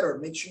 write better,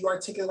 make sure you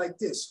articulate like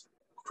this,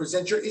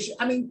 present your issue.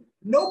 I mean,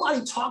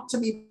 nobody talked to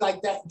me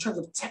like that in terms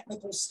of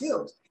technical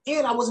skills.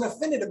 And I wasn't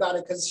offended about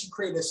it because she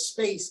created a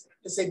space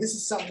to say, this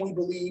is something we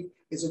believe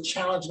is a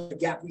challenge and a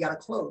gap we got to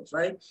close,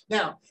 right?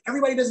 Now,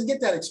 everybody doesn't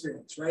get that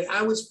experience, right?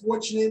 I was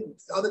fortunate,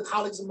 other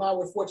colleagues of mine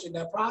were fortunate in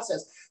that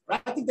process,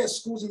 but I think that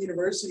schools and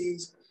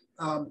universities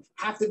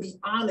have to be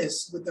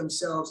honest with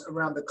themselves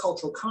around the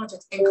cultural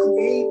context and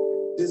create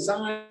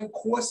design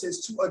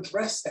courses to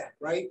address that,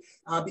 right?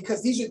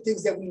 Because these are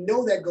things that we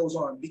know that goes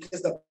on,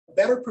 because the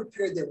better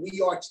prepared that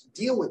we are to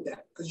deal with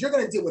that, because you're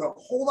going to deal with a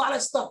whole lot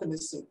of stuff in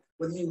this thing,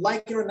 whether you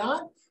like it or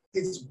not.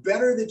 It's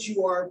better that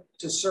you are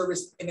to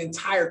service an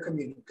entire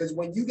community, because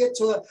when you get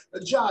to a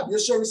job, you're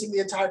servicing the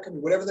entire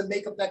community, whatever the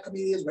makeup of that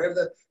community is, whatever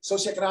the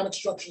socioeconomic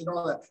structures and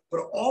all that.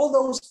 But all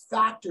those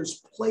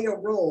factors play a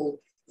role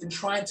in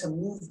trying to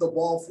move the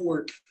ball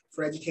forward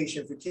for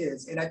education for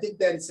kids. And I think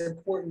that it's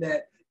important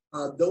that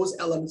those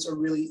elements are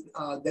really,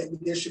 that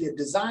there should be a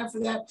design for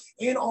that.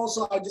 And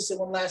also, I'll just say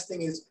one last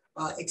thing is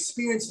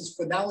experiences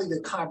for not only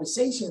the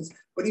conversations,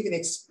 but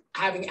even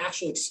having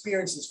actual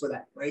experiences for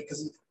that, right?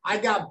 Because I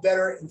got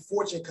better and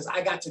fortunate because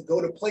I got to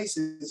go to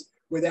places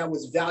where that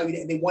was valued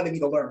and they wanted me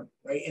to learn,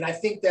 right? And I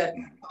think that,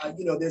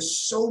 you know, there's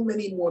so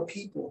many more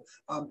people.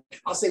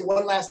 I'll say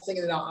one last thing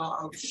and then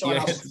Shaun,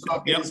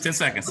 Yep, 10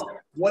 seconds.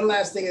 One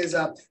last thing is,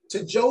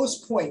 to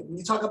Joe's point, when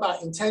you talk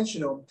about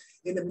intentional,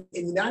 in the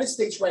United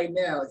States right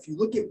now, if you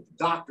look at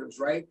doctors,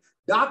 right?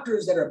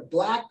 Doctors that are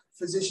Black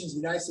physicians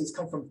in the United States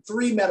come from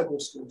 3 medical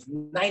schools,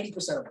 90%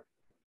 of them.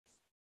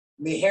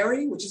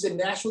 Meharry, which is in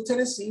Nashville,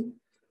 Tennessee,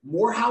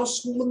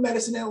 Morehouse School of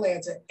Medicine in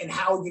Atlanta, and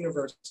Howard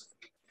University.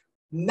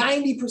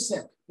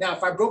 90%. Now,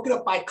 if I broke it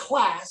up by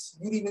class,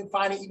 you'd even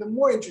find it even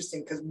more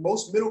interesting, because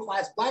most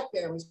middle-class Black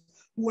families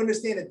who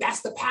understand that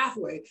that's the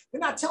pathway, they're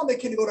not telling their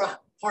kid to go to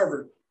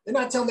Harvard. They're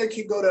not telling their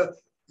kid to go to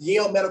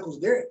Yale Medical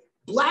School.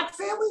 Black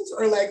families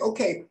are like,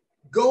 okay,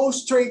 go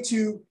straight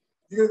to,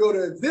 you're gonna go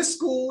to this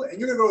school and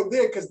you're gonna go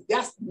there because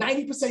that's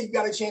 90% you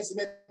got a chance to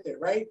get there,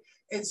 right?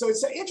 And so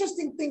it's an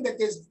interesting thing that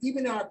there's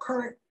even our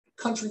current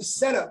country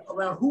setup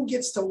around who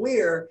gets to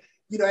where,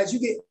 you know, as you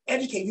get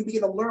educated, you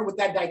begin to learn what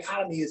that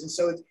dichotomy is. And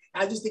so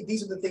I just think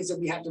these are the things that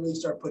we have to really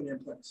start putting in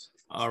place.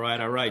 All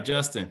right,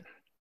 Justin.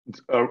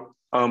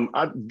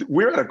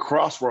 We're at a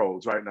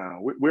crossroads right now.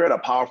 We're at a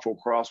powerful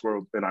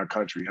crossroads in our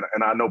country.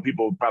 And I know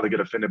people probably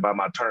get offended by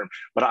my term,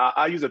 but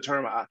I use a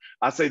term,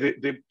 I say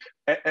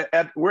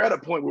that we're at a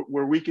point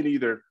where we can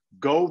either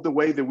go the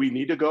way that we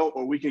need to go,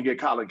 or we can get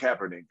Colin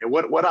Kaepernick. And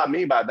what I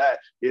mean by that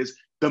is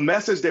the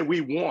message that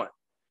we want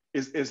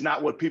is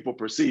not what people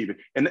perceive.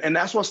 And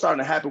that's what's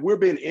starting to happen. We're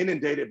being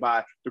inundated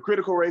by the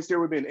critical race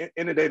theory. We're being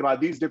inundated by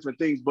these different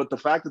things. But the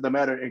fact of the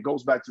matter, and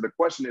goes back to the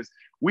question, is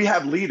we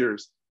have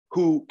leaders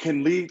who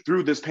can lead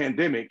through this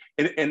pandemic.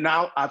 And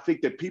now I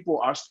think that people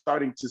are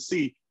starting to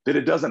see that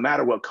it doesn't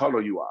matter what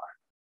color you are.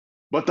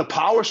 But the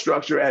power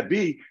structure at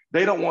B,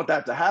 they don't want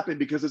that to happen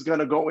because it's going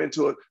to go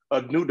into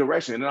a new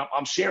direction. And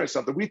I'm sharing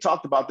something. We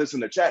talked about this in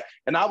the chat,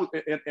 and I was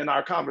in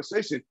our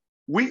conversation.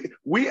 We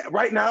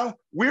right now,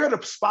 we're at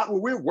a spot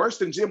where we're worse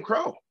than Jim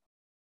Crow.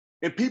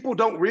 And people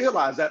don't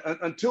realize that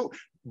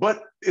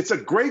but it's a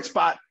great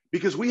spot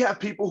because we have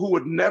people who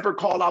would never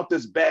call out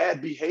this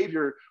bad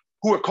behavior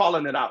who are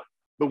calling it out.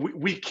 But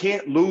we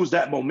can't lose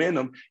that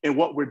momentum in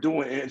what we're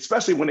doing,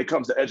 especially when it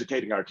comes to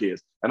educating our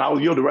kids. And I'll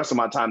yield the rest of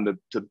my time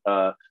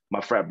to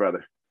my frat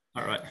brother.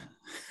 All right.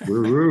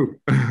 Woo-woo.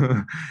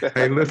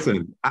 Hey,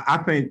 listen, I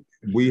think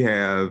we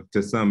have,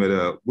 to sum it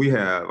up, we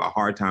have a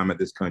hard time in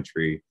this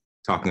country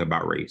talking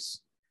about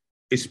race,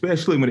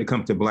 especially when it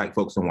comes to Black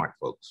folks and white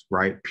folks,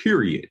 right?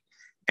 Period.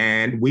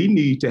 And we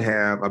need to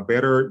have a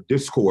better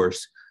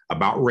discourse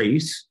about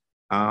race.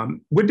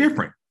 We're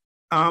different,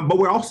 but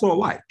we're also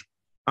alike.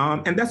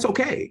 And that's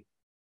okay.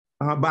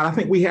 But I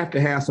think we have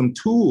to have some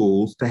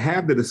tools to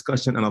have the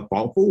discussion in a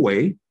thoughtful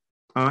way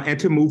and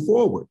to move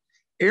forward.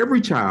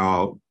 Every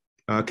child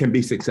can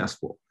be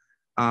successful.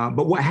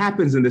 But what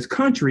happens in this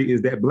country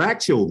is that Black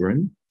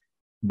children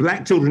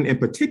in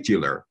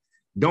particular,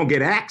 don't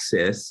get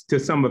access to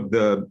some of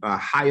the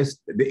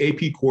the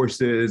AP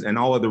courses and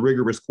all of the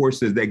rigorous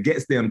courses that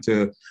gets them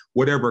to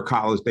whatever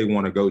college they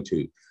want to go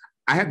to.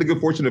 I had the good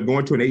fortune of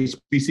going to an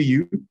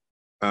HBCU,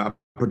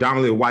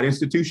 predominantly a white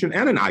institution,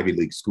 and an Ivy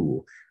League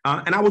school.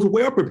 And I was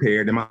well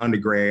prepared in my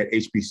undergrad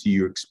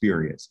HBCU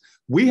experience.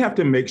 We have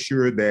to make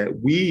sure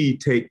that we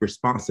take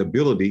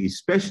responsibility,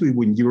 especially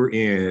when you're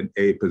in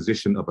a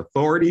position of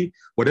authority,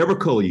 whatever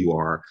color you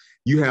are,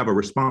 you have a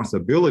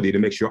responsibility to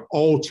make sure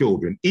all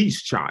children,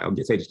 each child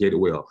gets educated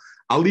well.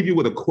 I'll leave you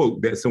with a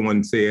quote that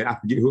someone said. I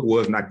forget who it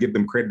was, and I'd give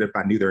them credit if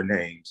I knew their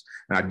names,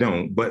 and I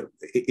don't. But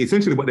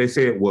essentially what they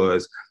said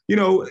was, you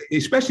know,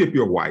 especially if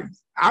you're white,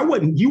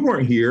 you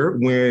weren't here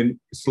when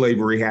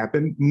slavery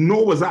happened,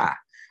 nor was I.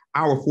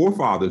 Our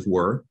forefathers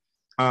were.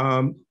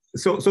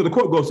 So the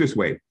quote goes this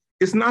way: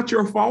 it's not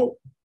your fault,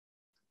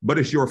 but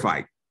it's your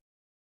fight.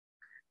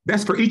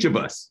 That's for each of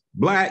us,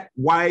 Black,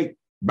 white,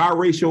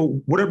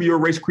 biracial, whatever your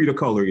race, creed, or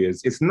color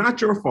is. It's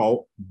not your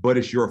fault, but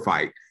it's your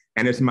fight.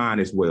 And it's mine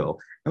as well.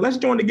 And let's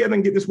join together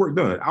and get this work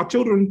done. Our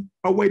children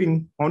are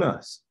waiting on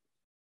us.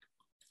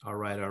 All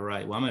right.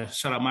 Well, I'm gonna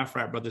shout out my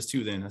frat brothers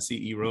too. Then I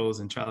see E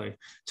Rose and Charlie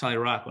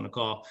Rock on the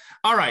call.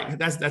 All right,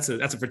 that's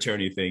a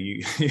fraternity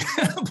thing.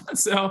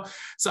 So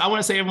I want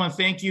to say, everyone,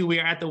 thank you. We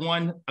are at the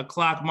 1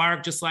 o'clock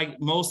mark. Just like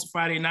most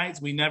Friday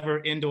nights, we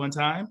never end on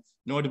time,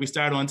 nor do we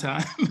start on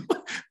time.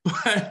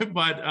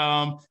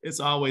 but it's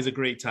always a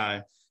great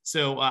time.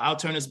 So I'll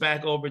turn this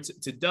back over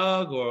to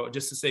Doug, or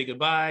just to say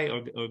goodbye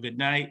or good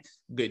night,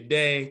 good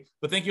day.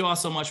 But thank you all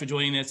so much for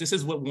joining us. This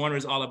is what Warner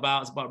is all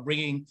about. It's about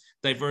bringing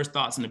diverse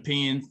thoughts and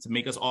opinions to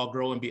make us all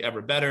grow and be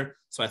ever better.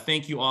 So I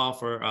thank you all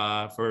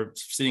for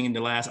sitting in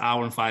the last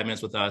hour and 5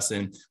 minutes with us.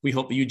 And we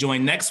hope that you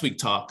join next week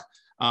talk.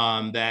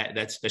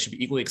 That should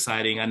be equally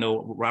exciting. I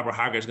know Robert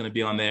Hager is going to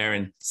be on there,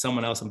 and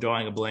someone else, I'm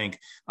drawing a blank.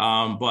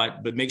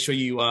 But make sure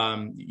you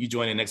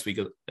join in next week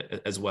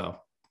as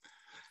well.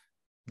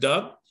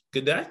 Doug?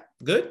 Good day?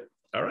 Good?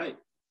 All right.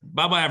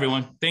 Bye-bye,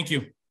 everyone. Thank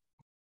you.